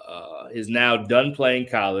 is now done playing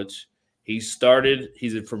college. He's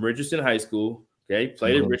from Richardson High School, okay,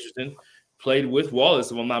 played at Richardson, played with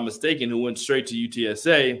Wallace, if I'm not mistaken, who went straight to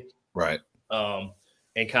UTSA. Right.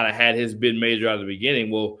 And kind of had his bid major out of the beginning.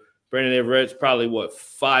 Well, Brandon Everett's probably,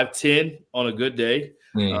 5'10" on a good day.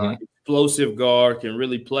 Explosive guard, can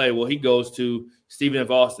really play. Well, he goes to Stephen F.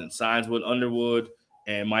 Austin, signs with Underwood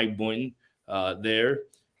and Mike Boynton there.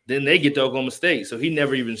 Then they get to Oklahoma State. So he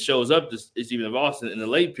never even shows up to Stephen F. Austin in the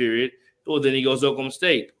late period. Well, then he goes to Oklahoma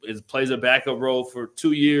State. Plays a backup role for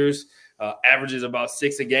 2 years, averages about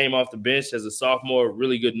 6 a game off the bench as a sophomore,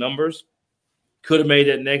 really good numbers. Could have made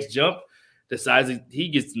that next jump, decides he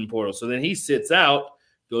gets in the portal. So then he sits out,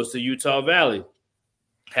 goes to Utah Valley,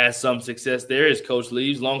 has some success there. His coach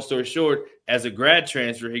leaves. Long story short, as a grad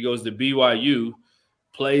transfer, he goes to BYU,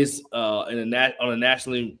 plays on a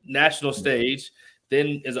national stage,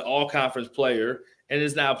 then is an all-conference player, and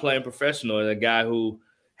is now playing professional. And a guy who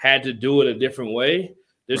had to do it a different way.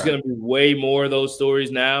 There's going to be way more of those stories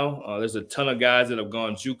now. There's a ton of guys that have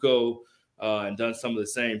gone JUCO and done some of the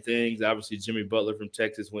same things. Obviously, Jimmy Butler from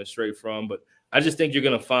Texas went straight from. But I just think you're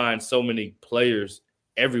going to find so many players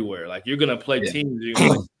everywhere. Like, you're going to play teams. You're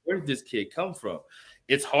gonna be like, where did this kid come from?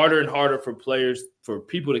 It's harder and harder for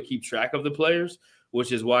people to keep track of the players,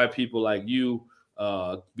 which is why people like you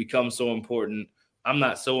become so important. I'm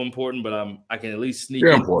not so important, but I can at least sneak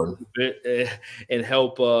in a bit and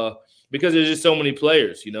help because there's just so many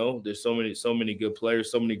players, There's so many good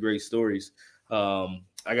players, so many great stories.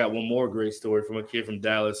 I got one more great story from a kid from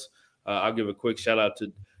Dallas. I'll give a quick shout out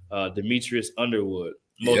to Demetrius Underwood.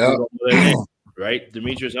 Most people don't know that name, right?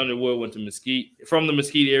 Demetrius Underwood went to Mesquite, from the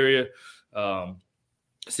Mesquite area.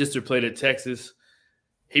 Sister played at Texas.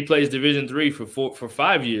 He plays Division III for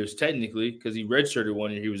 5 years, technically, because he redshirted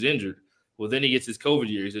 1 year. He was injured. Well, then he gets his COVID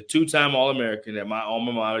year. He's a 2-time All-American at my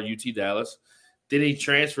alma mater, UT Dallas. Then he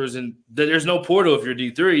transfers, and there's no portal if you're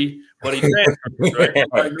D3, but he transfers, right?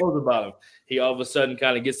 Everybody knows about him. He all of a sudden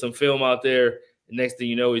kind of gets some film out there. The next thing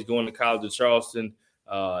you know, he's going to College of Charleston.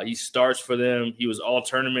 He starts for them. He was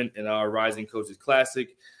all-tournament in our Rising Coaches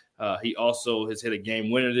Classic. He also has hit a game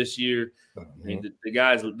winner this year. The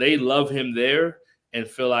guys, they love him there and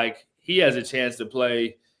feel like he has a chance to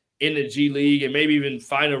play in the G League and maybe even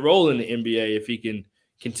find a role in the NBA if he can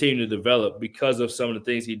continue to develop because of some of the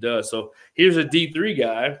things he does. So here's a D3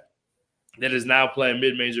 guy that is now playing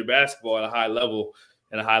mid-major basketball at a high level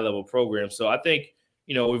in a high-level program. So I think,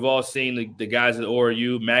 we've all seen the guys at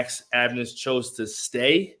ORU. Max Abness chose to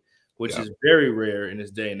stay, which is very rare in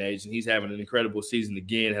this day and age, and he's having an incredible season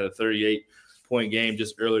again, had a 38-point game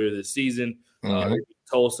just earlier this season.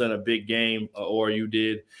 Tulsa in a big game, ORU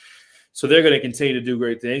did. So they're going to continue to do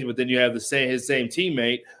great things. But then you have his same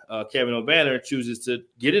teammate, Kevin O'Banner, chooses to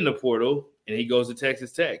get in the portal, and he goes to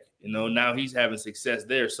Texas Tech. Now he's having success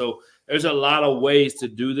there. So there's a lot of ways to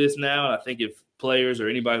do this now. And I think if players or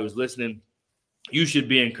anybody who's listening, you should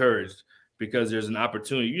be encouraged because there's an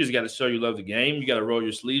opportunity. You just got to show you love the game. You got to roll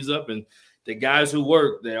your sleeves up. And the guys who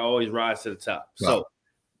work, they always rise to the top. Wow.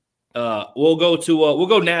 So we'll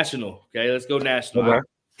go national. Okay, let's go national. Okay.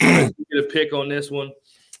 Let's get a pick on this one.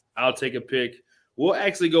 I'll take a pick. We'll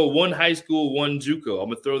actually go one high school, one JUCO. I'm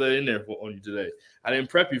going to throw that in there on you today. I didn't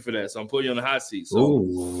prep you for that, so I'm putting you on the hot seat. So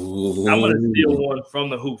I'm going to steal one from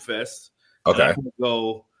the Hoop Fest. Okay. I'm going to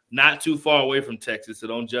go not too far away from Texas, so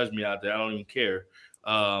don't judge me out there. I don't even care.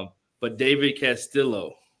 But David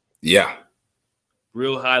Castillo. Yeah.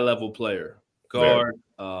 Real high-level player. Guard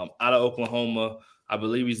out of Oklahoma. I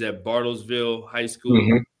believe he's at Bartlesville High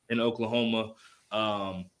School in Oklahoma.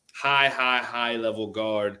 High-level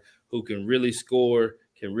guard who can really score,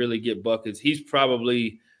 can really get buckets. He's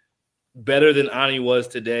probably better than Ani was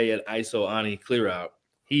today at ISO Ani Clearout.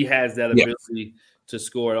 He has that ability to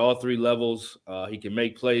score at all 3 levels. He can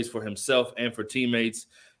make plays for himself and for teammates.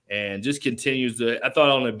 and just continues to. I thought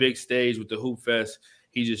on the big stage with the Hoop Fest,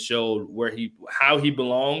 he just showed how he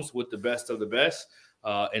belongs with the best of the best,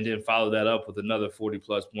 and then followed that up with another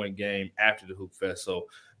 40-plus point game after the Hoop Fest. So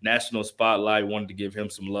national spotlight, wanted to give him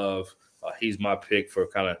some love. He's my pick for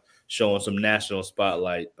kind of showing some national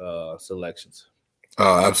spotlight selections.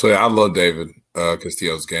 Absolutely. I love David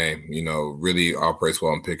Castillo's game. Really operates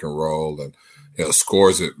well in pick and roll and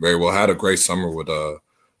scores it very well. Had a great summer with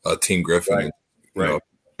Team Griffin. Right.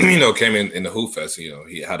 Came in the Hoop Fest.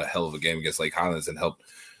 He had a hell of a game against Lake Highlands and helped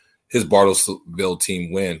his Bartlesville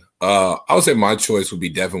team win. I would say my choice would be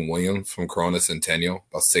Devin Williams from Corona Centennial,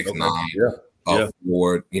 about 6'9",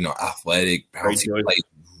 forward, athletic, bouncy, plays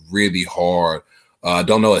really hard.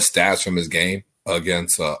 Don't know his stats from his game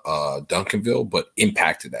against Duncanville, but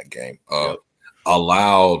impacted that game.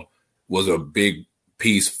 Was a big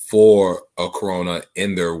piece for Corona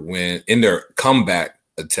in their comeback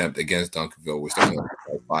attempt against Duncanville, which they won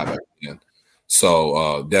 5 at the end.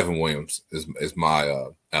 So Devin Williams is my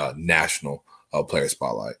national player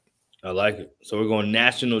spotlight. I like it. So we're going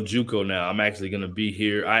national JUCO now. I'm actually going to be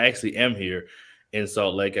here. I actually am here in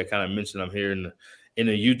Salt Lake. I kind of mentioned I'm here in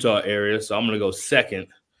the Utah area, so I'm going to go second.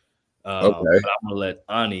 Okay. But I'm going to let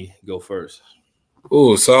Ani go first.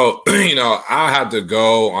 Ooh, so, I had to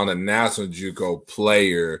go on a national JUCO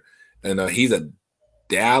player, and he's a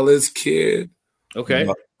Dallas kid. Okay.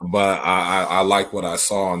 But I like what I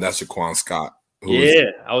saw, and that's Jaquan Scott. I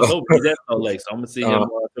was hoping he's at Salt Lake, so I'm going to see him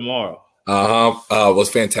tomorrow. Was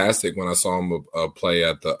fantastic when I saw him play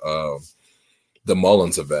at the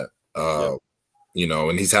Mullins event.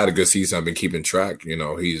 And he's had a good season. I've been keeping track.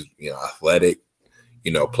 He's athletic,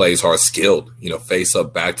 plays hard, skilled, face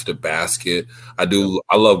up, back to the basket. I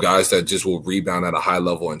love guys that just will rebound at a high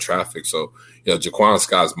level in traffic. So, Jaquan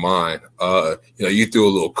Scott's mine. You threw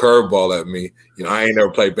a little curveball at me. I ain't never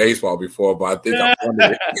played baseball before, but I think I'm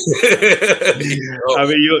wondering. I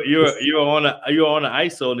mean, you were on the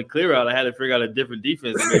ISO in the clear out. I had to figure out a different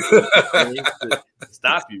defense to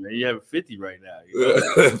stop you, man. You have a 50 right now.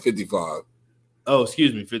 55. Oh,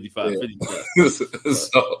 excuse me, 55. Yeah.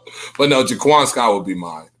 But no, Jaquan Scott would be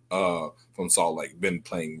mine from Salt Lake. Been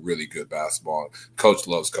playing really good basketball. Coach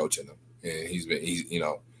loves coaching him, and he's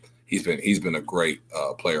been a great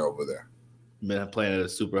player over there. Been playing at a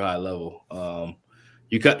super high level.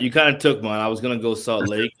 You kind of took mine. I was gonna go Salt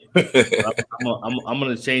Lake. I'm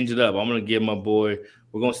gonna change it up. I'm gonna give my boy.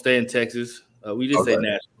 We're gonna stay in Texas. We did say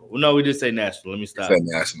national. Well, no, we did say national. Let me stop. Say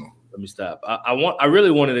national. Let me stop. I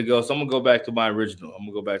really wanted to go, so I'm gonna go back to my original. I'm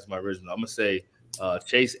gonna say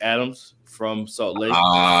Chase Adams from Salt Lake.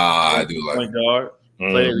 I do like point guard.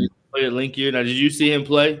 Played at Link year. Now, did you see him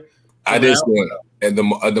play? I did see him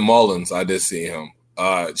at the Mullins. I did see him.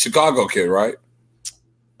 Chicago kid, right?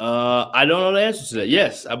 I don't know the answer to that.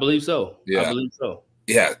 Yes, I believe so. Yeah. I believe so.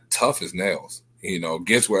 Yeah, tough as nails.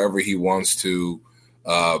 Gets wherever he wants to,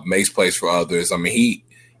 makes plays for others. I mean,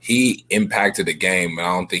 he impacted the game, and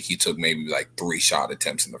I don't think he took maybe like 3 shot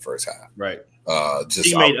attempts in the first half. Right.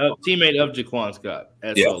 Just teammate of Jaquan Scott.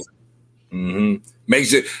 Yes. Mm-hmm.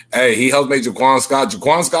 He helps make Jaquan Scott.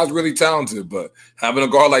 Jaquan Scott's really talented, but having a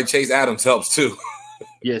guard like Chase Adams helps too.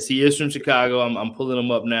 Yes, he is from Chicago. I'm pulling him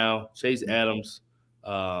up now. Chase Adams.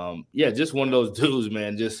 Just one of those dudes,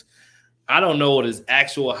 man. Just I don't know what his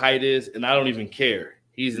actual height is, and I don't even care.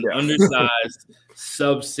 He's an undersized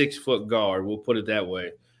sub 6 foot guard. We'll put it that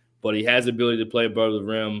way. But he has the ability to play above the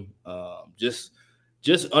rim. Just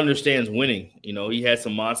understands winning. He had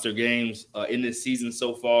some monster games in this season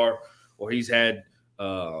so far, or he's had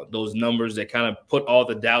those numbers that kind of put all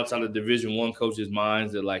the doubts out of Division I coaches'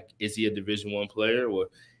 minds that, like, is he a Division I player? Well,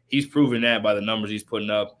 he's proven that by the numbers he's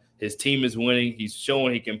putting up. His team is winning. He's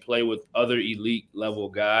showing he can play with other elite level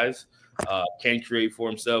guys, can create for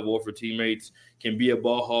himself or for teammates, can be a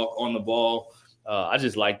ball hawk on the ball. I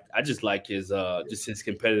just like his his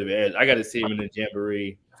competitive edge. I got to see him in the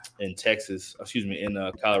Jamboree in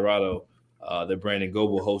Colorado. That Brandon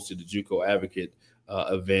Goebel hosted the JUCO Advocate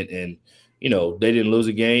event, and they didn't lose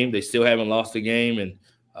a game. They still haven't lost a game, and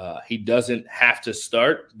he doesn't have to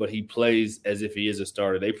start, but he plays as if he is a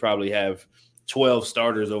starter. They probably have 12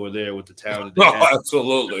 starters over there with the talent.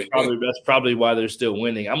 Absolutely. That's probably why they're still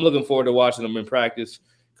winning. I'm looking forward to watching them in practice,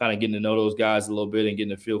 kind of getting to know those guys a little bit and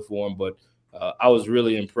getting a feel for them. But I was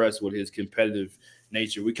really impressed with his competitive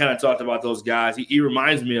nature. We kind of talked about those guys. He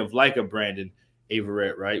reminds me of like a Brandon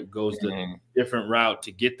Averette, right? Goes the different route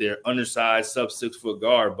to get there, undersized, sub 6 foot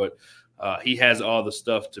guard, but he has all the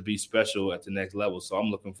stuff to be special at the next level. So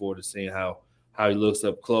I'm looking forward to seeing how he looks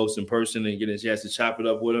up close in person and getting a chance to chop it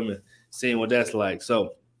up with him and seeing what that's like.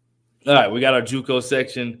 So, all right, we got our JUCO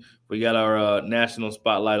section. We got our national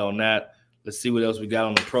spotlight on that. Let's see what else we got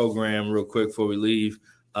on the program real quick before we leave.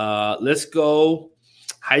 Let's go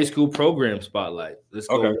high school program spotlight. Let's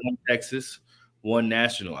go one Texas, one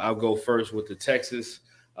national. I'll go first with the Texas.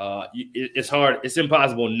 It's hard. It's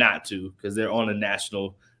impossible not to because they're on a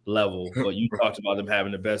national level. But you talked about them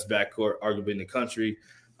having the best backcourt arguably in the country.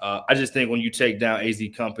 I just think when you take down AZ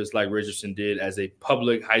Compass like Richardson did as a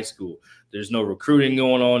public high school, there's no recruiting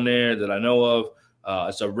going on there that I know of.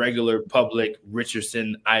 It's a regular public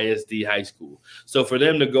Richardson ISD high school. So for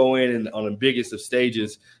them to go in and on the biggest of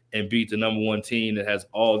stages and beat the number one team that has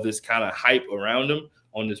all this kind of hype around them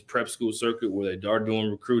on this prep school circuit where they are doing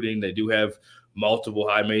recruiting, they do have multiple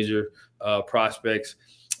high major prospects.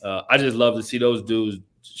 I just love to see those dudes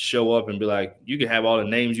show up and be like, you can have all the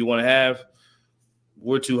names you want to have.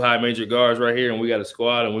 We're two high major guards right here, and we got a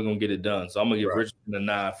squad, and we're going to get it done. So I'm going to give Richardson a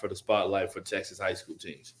nod for the spotlight for Texas high school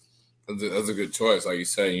teams. That's a good choice. Like you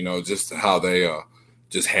say, just how they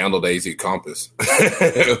just handled AZ Compass with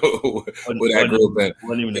that group. And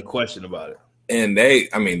wasn't even a question about it. And they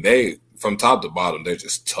from top to bottom, they're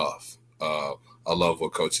just tough. I love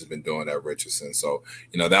what Coach has been doing at Richardson. So,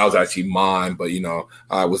 that was actually mine, but,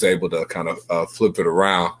 I was able to kind of flip it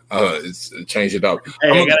around, change it up.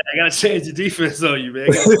 Hey, I got to change the defense on you, man.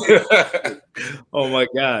 Oh, my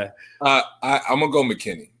God. I'm going to go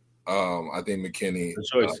McKinney. I think McKinney.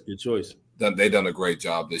 Good choice. They've done a great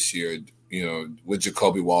job this year. With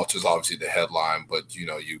Jacoby Walters, obviously the headline, but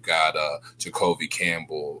you got Jacoby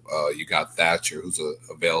Campbell, you got Thatcher, who's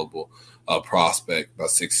available prospect, about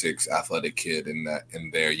 6'6" athletic kid in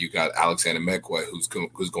there. You got Alexander Mekwe,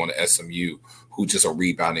 who's going to SMU, who's just a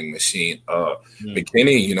rebounding machine.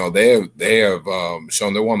 McKinney, they have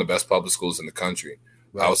shown they're one of the best public schools in the country.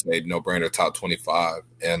 Right. I would say no brainer, top 25,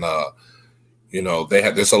 and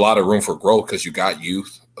there's a lot of room for growth because you got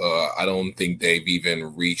youth. I don't think they've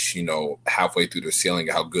even reached, halfway through their ceiling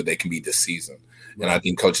of how good they can be this season. Right. And I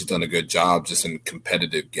think Coach has done a good job just in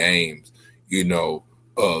competitive games,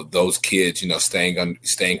 those kids,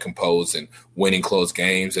 staying composed and winning close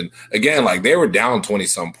games. And again, like they were down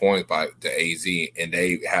 20-some points by the AZ, and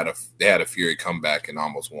they had a Fury comeback and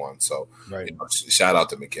almost won. So shout out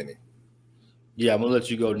to McKinney. Yeah, I'm gonna let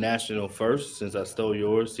you go national first since I stole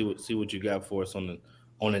yours. See what you got for us on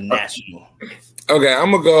the national. Okay,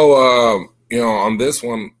 I'm gonna go. On this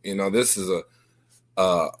one, this is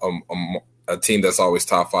a team that's always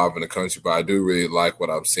top 5 in the country, but I do really like what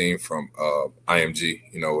I'm seeing from IMG.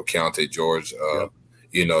 With Keontae George,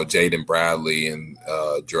 Jaden Bradley and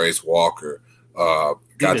Drace Walker. I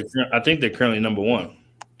think they're currently number one.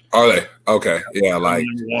 Are they? Okay. Yeah,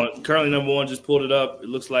 currently number one, just pulled it up. It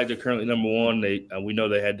looks like they're currently number one. We know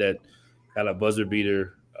they had that kind of buzzer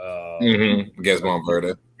beater against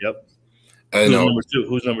Montverde. Yep.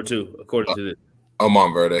 Who's number two according to this?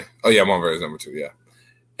 Montverde. Oh yeah, Montverde's number 2, yeah.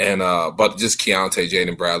 And but just Keontae,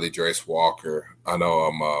 Jaden Bradley, Drace Walker. I know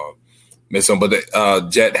I'm missing, but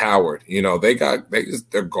Jet Howard,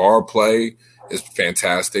 their guard play is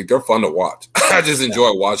fantastic. They're fun to watch. I just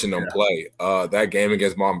enjoy watching them play. That game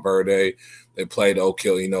against Montverde, they played Oak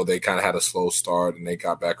Hill. They kind of had a slow start and they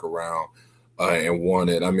got back around and won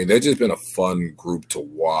it. I mean, they've just been a fun group to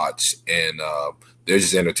watch, and they're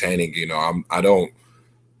just entertaining.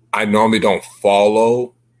 I normally don't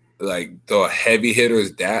follow like the heavy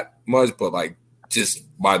hitters that much, but like just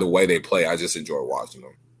by the way they play, I just enjoy watching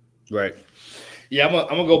them. Right. Yeah, I'm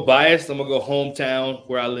gonna go biased. I'm gonna go hometown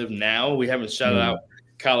where I live now. We haven't shouted out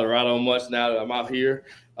Colorado much now that I'm out here.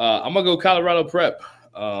 I'm gonna go Colorado Prep.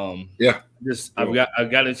 I've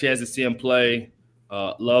got a chance to see them play.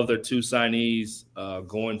 Love their 2 signees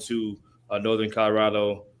going to Northern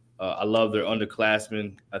Colorado. I love their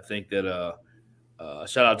underclassmen. I think that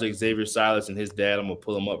shout out to Xavier Silas and his dad. I'm gonna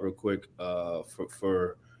pull him up real quick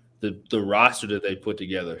for the roster that they put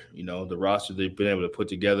together. The roster they've been able to put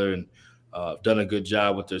together and done a good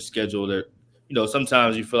job with their schedule.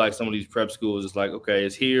 Sometimes you feel like some of these prep schools, it's like, okay,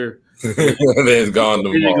 it's here. It's gone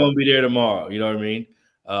tomorrow. It's going to be there tomorrow. You know what I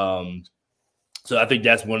mean? So I think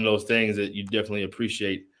that's one of those things that you definitely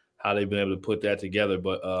appreciate how they've been able to put that together.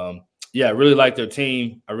 But, I really like their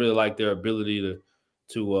team. I really like their ability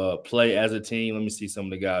to play as a team. Let me see some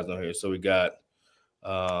of the guys on here. So we got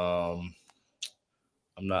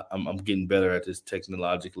I'm getting better at this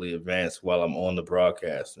technologically advanced while I'm on the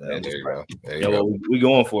broadcast. Man. There you go. We're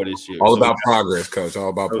going for this year. All about progress, Coach. All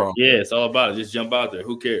about progress. Yeah, it's all about it. Just jump out there.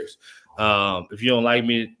 Who cares? If you don't like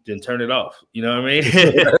me, then turn it off. You know what I mean?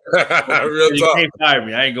 You can't fire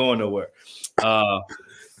me. I ain't going nowhere.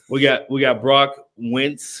 We got Brock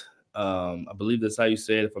Wentz. I believe that's how you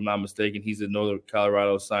say it, if I'm not mistaken. He's a Northern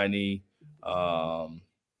Colorado signee.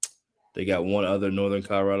 They got one other Northern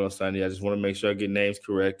Colorado signee. I just want to make sure I get names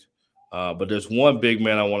correct. But there's one big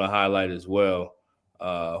man I want to highlight as well.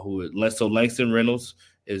 So Langston Reynolds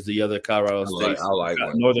is the other Colorado State,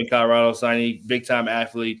 Northern Colorado signee, big time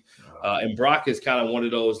athlete. And Brock is kind of one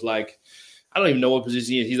of those, like, I don't even know what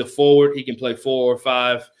position he is. He's a forward. He can play 4 or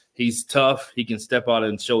 5. He's tough. He can step out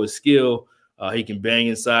and show his skill. He can bang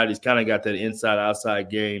inside. He's kind of got that inside-outside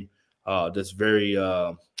game that's very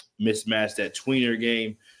mismatched, that tweener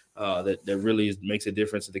game that really makes a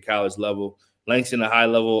difference at the college level. Langston, a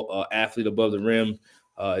high-level athlete above the rim,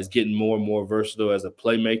 is getting more and more versatile as a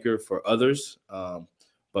playmaker for others.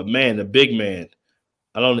 But, man, the big man,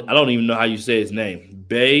 I don't even know how you say his name,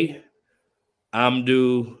 Baye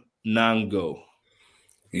Amdu Nango.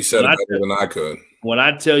 You said it better than I could. When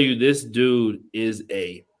I tell you this dude is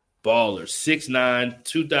a baller, 6'9",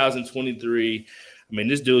 2023. I mean,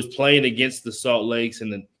 this dude's playing against the Salt Lakes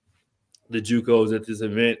and the JUCOs at this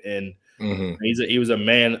event, and he was a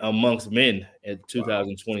man amongst men in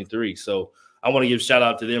 2023. So I want to give a shout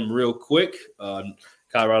out to them real quick.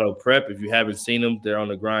 Colorado Prep, if you haven't seen them, they're on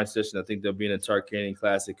the grind session. I think they'll be in a Tarkanian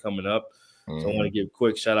Classic coming up. So I want to give a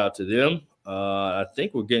quick shout out to them. I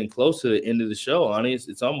think we're getting close to the end of the show, honey.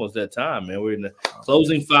 It's almost that time, man. We're in the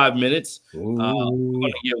closing 5 minutes. We're going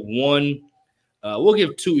to give one. We'll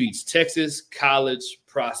give 2 each. Texas college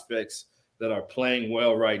prospects that are playing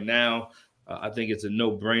well right now. I think it's a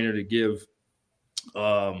no-brainer to give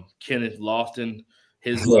Kenneth Lofton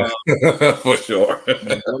his love. For sure.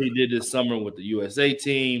 What he did this summer with the USA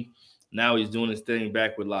team. Now he's doing his thing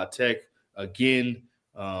back with La Tech again.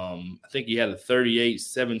 I think he had a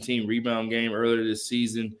 38-17 rebound game earlier this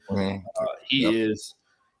season. He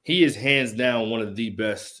is hands down one of the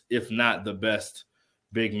best, if not the best,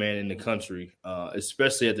 big man in the country,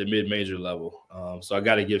 especially at the mid-major level. So I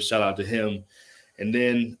got to give shout out to him. And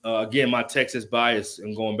then again, my Texas bias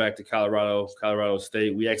and going back to Colorado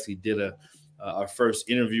State, we actually did our first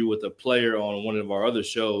interview with a player on one of our other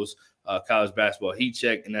shows, College Basketball Heat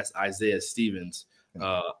Check, and that's Isaiah Stevens.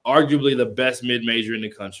 Arguably the best mid-major in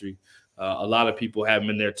the country. A lot of people have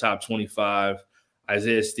him in their top 25.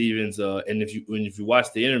 Isaiah Stevens, and if you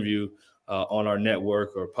watch the interview on our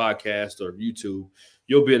network or podcast or YouTube,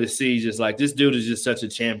 you'll be able to see just like this dude is just such a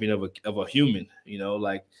champion of a human. You know,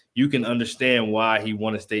 like you can understand why he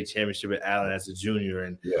won a state championship at Allen as a junior,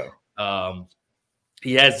 and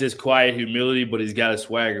he has this quiet humility, but he's got a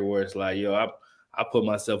swagger where it's like, yo, I put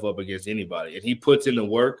myself up against anybody. And he puts in the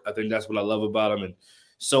work. I think that's what I love about him. And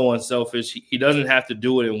so unselfish. He doesn't have to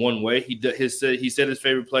do it in one way. He said his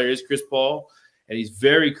favorite player is Chris Paul, and he's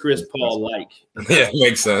very Chris Paul-like. Yeah,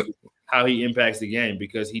 makes sense. How he impacts the game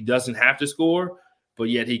because he doesn't have to score, but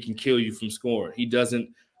yet he can kill you from scoring. He doesn't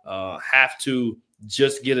have to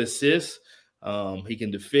just get assists. He can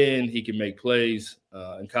defend. He can make plays.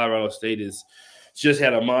 And Colorado State has just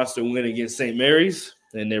had a monster win against St. Mary's,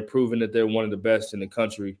 and they're proving that they're one of the best in the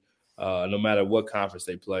country, no matter what conference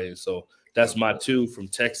they play. And so that's my 2 from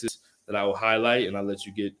Texas that I will highlight, and I'll let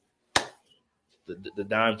you get the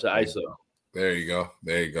dime to ISO. There you go.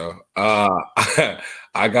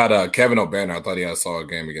 I got Kevin Obanor. I thought he had a solid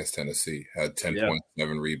game against Tennessee. Had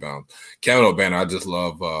 10.7 rebounds. Kevin Obanor, I just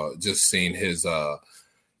love just seeing his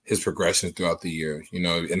progression throughout the year. You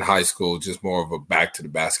know, in high school, just more of a back to the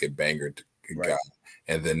basket banger guy,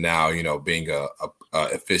 and then now being a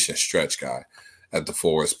efficient stretch guy at the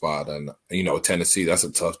forward spot. And Tennessee, that's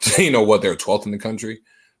a tough. They're 12th in the country,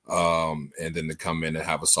 and then to come in and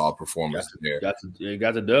have a solid performance there. Got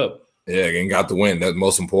the dub. Yeah, and got the win. That's the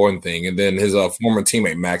most important thing. And then his former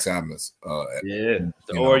teammate, Max Adams. The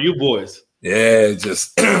ORU boys. Yeah,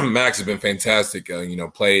 just Max has been fantastic.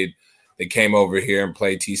 Played – they came over here and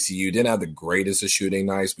played TCU. Didn't have the greatest of shooting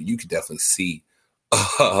nights, but you could definitely see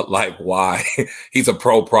why he's a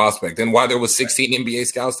pro prospect and why there was 16 NBA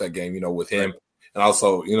scouts that game, with him. And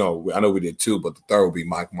also, I know we did 2, but the third would be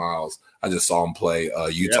Mike Miles. I just saw him play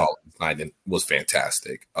Utah last night and was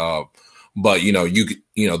fantastic. But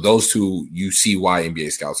those 2, you see why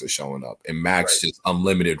NBA scouts are showing up, and Max just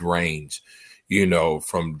unlimited range,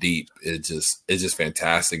 from deep. It's just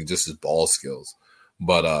fantastic. Just his ball skills,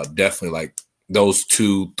 but definitely like those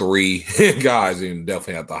 2, 3 guys, you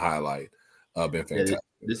definitely have to highlight. Been fantastic.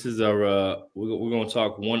 This is our we're going to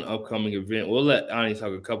talk one upcoming event. We'll let Ani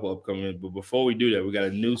talk a couple upcoming, but before we do that, we got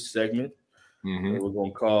a new segment that we're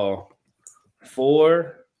going to call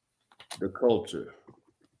For the Culture.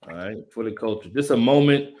 All right, for the culture. Just a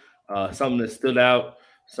moment, something that stood out,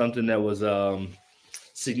 something that was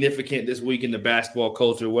significant this week in the basketball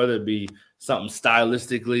culture, whether it be something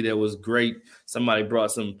stylistically that was great. Somebody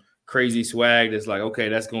brought some crazy swag that's like, okay,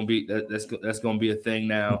 that's gonna be a thing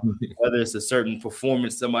now. Whether it's a certain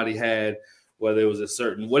performance somebody had, whether it was a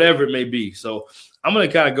certain whatever it may be. So I'm going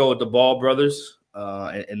to kind of go with the Ball brothers,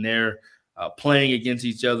 and they're playing against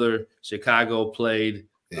each other. Chicago played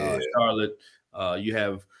Charlotte. You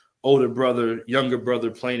have older brother, younger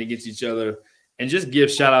brother playing against each other. And just give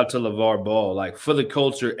shout out to LeVar Ball. Like, for the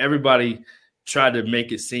culture, everybody tried to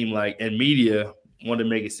make it seem like, and media wanted to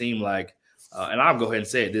make it seem like, and I'll go ahead and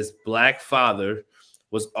say it, this black father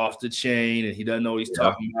was off the chain and he doesn't know what he's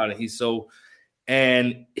talking about.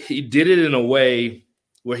 And he did it in a way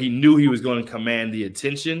where he knew he was going to command the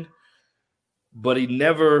attention, but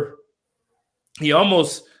he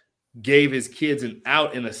almost gave his kids an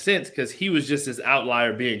out in a sense, because he was just this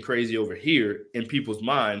outlier being crazy over here in people's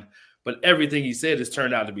mind. But everything he said has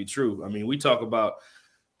turned out to be true. I mean, we talk about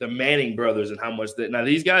the Manning brothers and how much now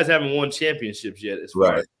these guys haven't won championships yet as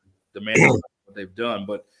far as the Manning what they've done,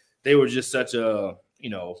 but they were just such a,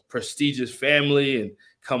 prestigious family and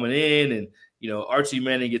coming in, and, Archie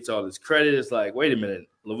Manning gets all this credit. It's like, wait a minute,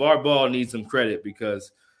 LeVar Ball needs some credit,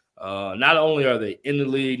 because not only are they in the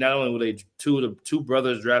league, not only were they two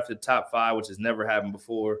brothers drafted top 5, which has never happened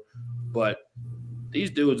before, but these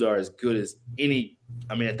dudes are as good as any.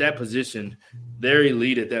 I mean, at that position, they're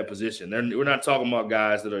elite at that position. We're not talking about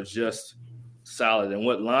guys that are just solid. And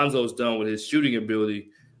what Lonzo's done with his shooting ability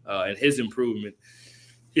and his improvement,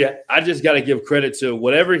 I just got to give credit to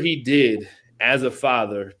whatever he did as a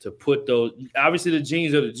father to put those. Obviously, the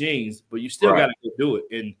genes are the genes, but you still got to go do it.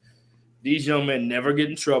 And these young men never get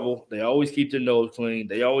in trouble. They always keep their nose clean.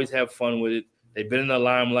 They always have fun with it. They've been in the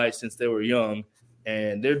limelight since they were young,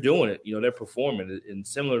 and they're doing it. They're performing it. And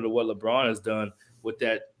similar to what LeBron has done with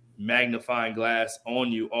that magnifying glass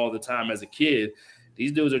on you all the time as a kid,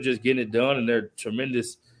 these dudes are just getting it done, and they're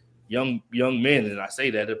tremendous young men. And I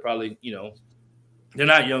say that they're probably, they're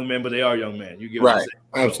not young men, but they are young men. You get what I'm saying?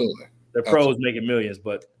 Absolutely. They're pros making millions,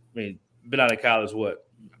 but I mean, been out of college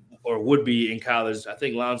or would be in college. I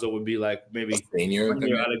think Lonzo would be like maybe senior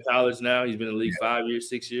out of college now. He's been in the league 5 years,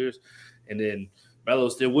 6 years, and then Melo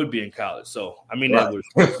still would be in college. So I mean, that would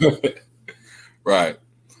right.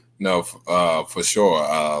 No, for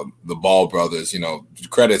sure. The Ball brothers,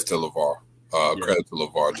 credits to LeVar. Credit to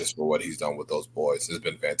LeVar just for what he's done with those boys. It's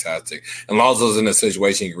been fantastic. And Lonzo's in a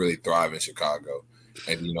situation he can really thrive in Chicago.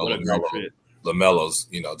 And, LaMelo's,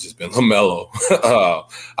 just been LaMelo.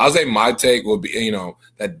 I'll say my take will be,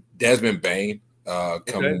 that Desmond Bane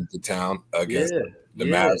coming to town against the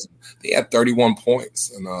Mavs. He had 31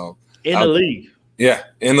 points. And, in the league. Yeah,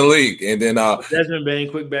 in the league. And then Desmond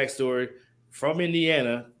Bane, quick backstory, from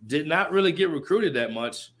Indiana, did not really get recruited that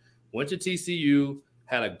much, went to TCU,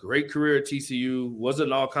 had a great career at TCU, was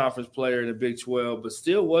an all-conference player in the Big 12, but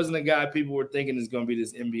still wasn't a guy people were thinking is going to be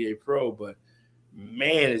this NBA pro. But,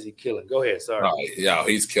 man, is he killing. Go ahead, sorry. Yeah,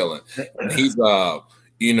 he's killing. And he's, I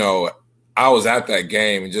was at that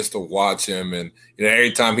game, and just to watch him, and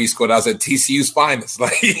every time he scored, I was at TCU's finest.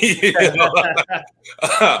 Like,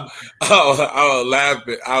 I would laugh.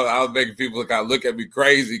 I was making people look at me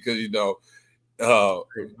crazy because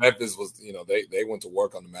Memphis was, they went to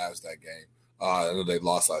work on the Mavs that game. I know they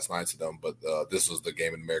lost last night to them, but this was the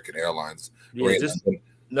game in American Airlines. Yeah, just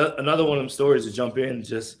another one of them stories to jump in.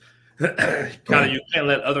 Just kind of, you can't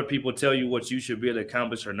let other people tell you what you should be able to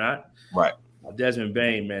accomplish or not. Right. Desmond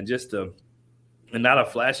Bane, man, and not a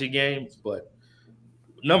flashy game, but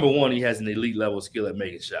number one, he has an elite level skill at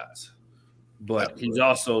making shots. But he's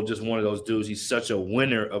also just one of those dudes. He's such a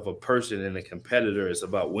winner of a person and a competitor. It's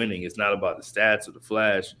about winning. It's not about the stats or the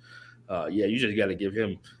flash. You just got to give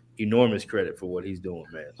him enormous credit for what he's doing,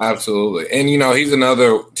 man. Absolutely. And, he's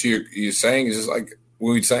another, to you're saying, is just like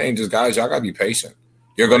we were saying, just guys, y'all got to be patient.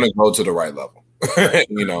 You're going to go to the right level. Right.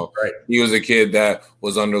 He was a kid that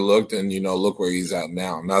was underlooked, and look where he's at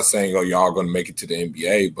now. I'm not saying y'all going to make it to the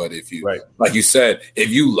NBA, but if you like you said, if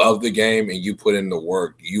you love the game and you put in the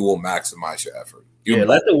work, you will maximize your effort.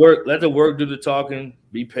 Let the work do the talking.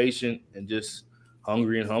 Be patient and just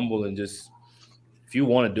hungry and humble, and just if you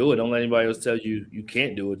want to do it, don't let anybody else tell you you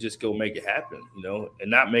can't do it. Just go make it happen, and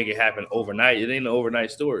not make it happen overnight. It ain't an overnight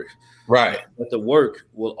story, right? But the work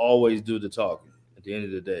will always do the talking at the end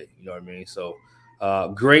of the day. You know what I mean? So.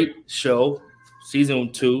 Great show,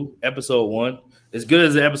 season 2, episode 1. As good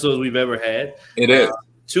as the episodes we've ever had. It is.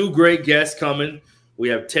 2 great guests coming. We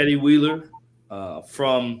have Teddy Wheeler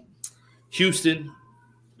from Houston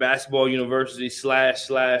Basketball University / a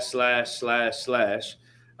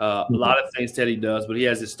lot of things Teddy does, but he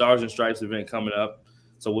has his Stars and Stripes event coming up.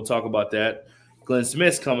 So we'll talk about that. Glenn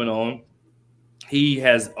Smith's coming on. He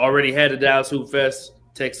has already had the Dallas Hoop Fest,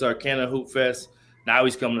 Texarkana Hoop Fest. Now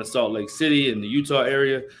he's coming to Salt Lake City in the Utah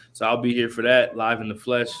area. So I'll be here for that live in the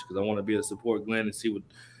flesh because I want to be able to support Glenn and see what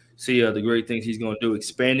see the great things he's going to do,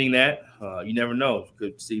 expanding that. You never know. You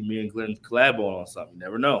could see me and Glenn collab on something. You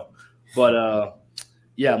never know. But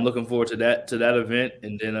yeah, I'm looking forward to that event,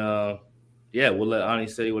 and then we'll let Ani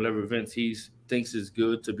say whatever events he thinks is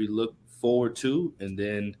good to be looked forward to, and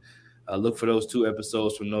then look for those 2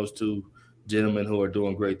 episodes from those 2 gentlemen who are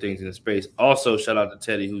doing great things in the space. Also, shout out to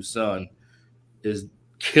Teddy, whose son is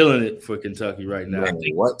killing it for Kentucky right now. I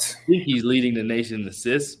think he's leading the nation in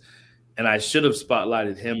assists, and I should have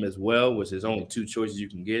spotlighted him as well, which is only 2 choices you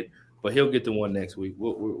can get, but he'll get the one next week.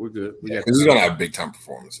 We're good. Because he's going to have big-time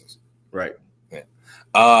performances. Right. Yeah.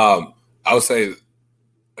 I would say,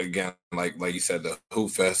 again, like you said, the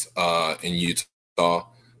Hoop Fest in Utah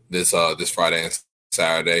this Friday and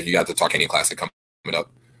Saturday. You got the Tarkanian Classic coming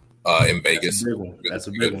up in Vegas. That's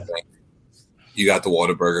a big one. You got the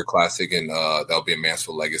Whataburger Classic, and that'll be in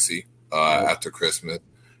Mansfield Legacy after Christmas.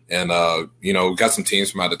 And, we got some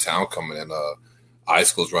teams from out of town coming in.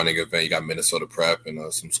 iSchool's running an event. You got Minnesota Prep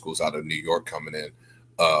and some schools out of New York coming in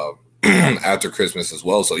after Christmas as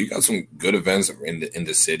well. So you got some good events in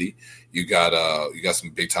the city. You got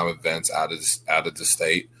some big-time events out of the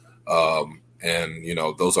state.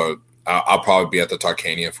 And, those are – I'll probably be at the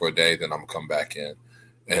Tarkanian for a day. Then I'm going to come back in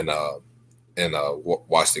and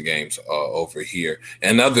watch the games over here.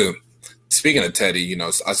 And speaking of Teddy,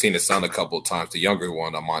 I've seen his son a couple of times, the younger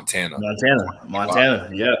one, Montana.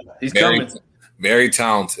 Yeah. He's coming. Very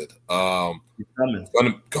talented. He's coming.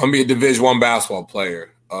 Going to be a Division I basketball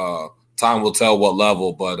player. Time will tell what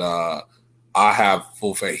level, but I have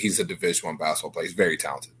full faith. He's a Division I basketball player. He's very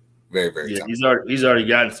talented. Very, very talented. He's already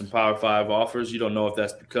gotten some Power 5 offers. You don't know if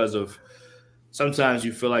that's because of – sometimes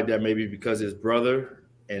you feel like that maybe because his brother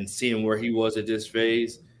and seeing where he was at this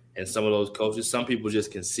phase and some of those coaches. Some people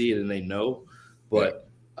just can see it and they know. But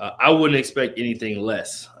I wouldn't expect anything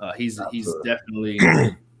less. He's definitely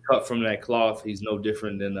cut from that cloth. He's no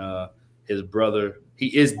different than his brother. He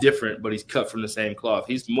is different, but he's cut from the same cloth.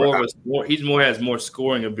 He's has more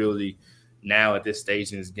scoring ability now at this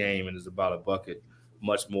stage in his game, and is about a bucket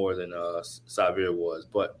much more than Sahvir was.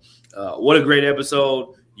 But what a great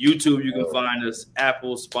episode. YouTube, you can find us,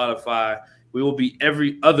 Apple, Spotify. We will be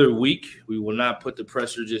every other week. We will not put the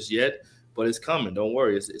pressure just yet, but it's coming. Don't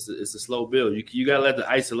worry. It's a slow build. You got to let the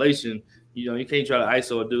isolation, you can't try to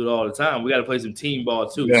ISO a dude all the time. We got to play some team ball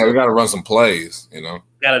too. Yeah, we got to run some plays,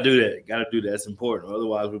 Got to do that. That's important.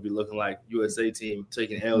 Otherwise, we'll be looking like USA team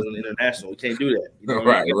taking L's in the international. We can't do that.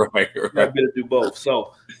 Right. We got to be able to do both.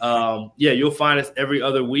 So, you'll find us every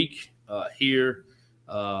other week here.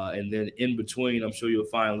 And then in between, I'm sure you'll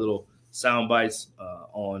find little sound bites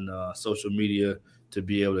on social media to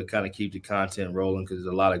be able to kind of keep the content rolling, because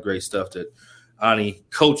there's a lot of great stuff that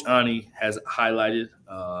Coach Ani has highlighted,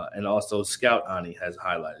 and also Scout Ani has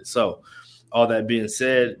highlighted. So all that being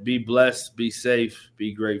said, be blessed, be safe,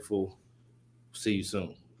 be grateful. See you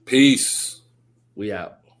soon. Peace. We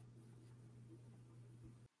out.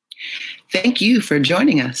 Thank you for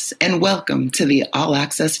joining us, and welcome to the All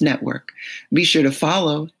Access Network. Be sure to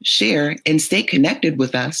follow, share, and stay connected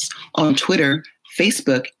with us on Twitter,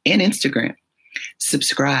 Facebook, and Instagram.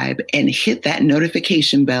 Subscribe and hit that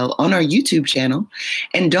notification bell on our YouTube channel.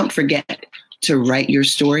 And don't forget to write your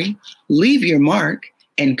story, leave your mark,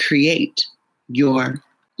 and create your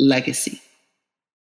legacy.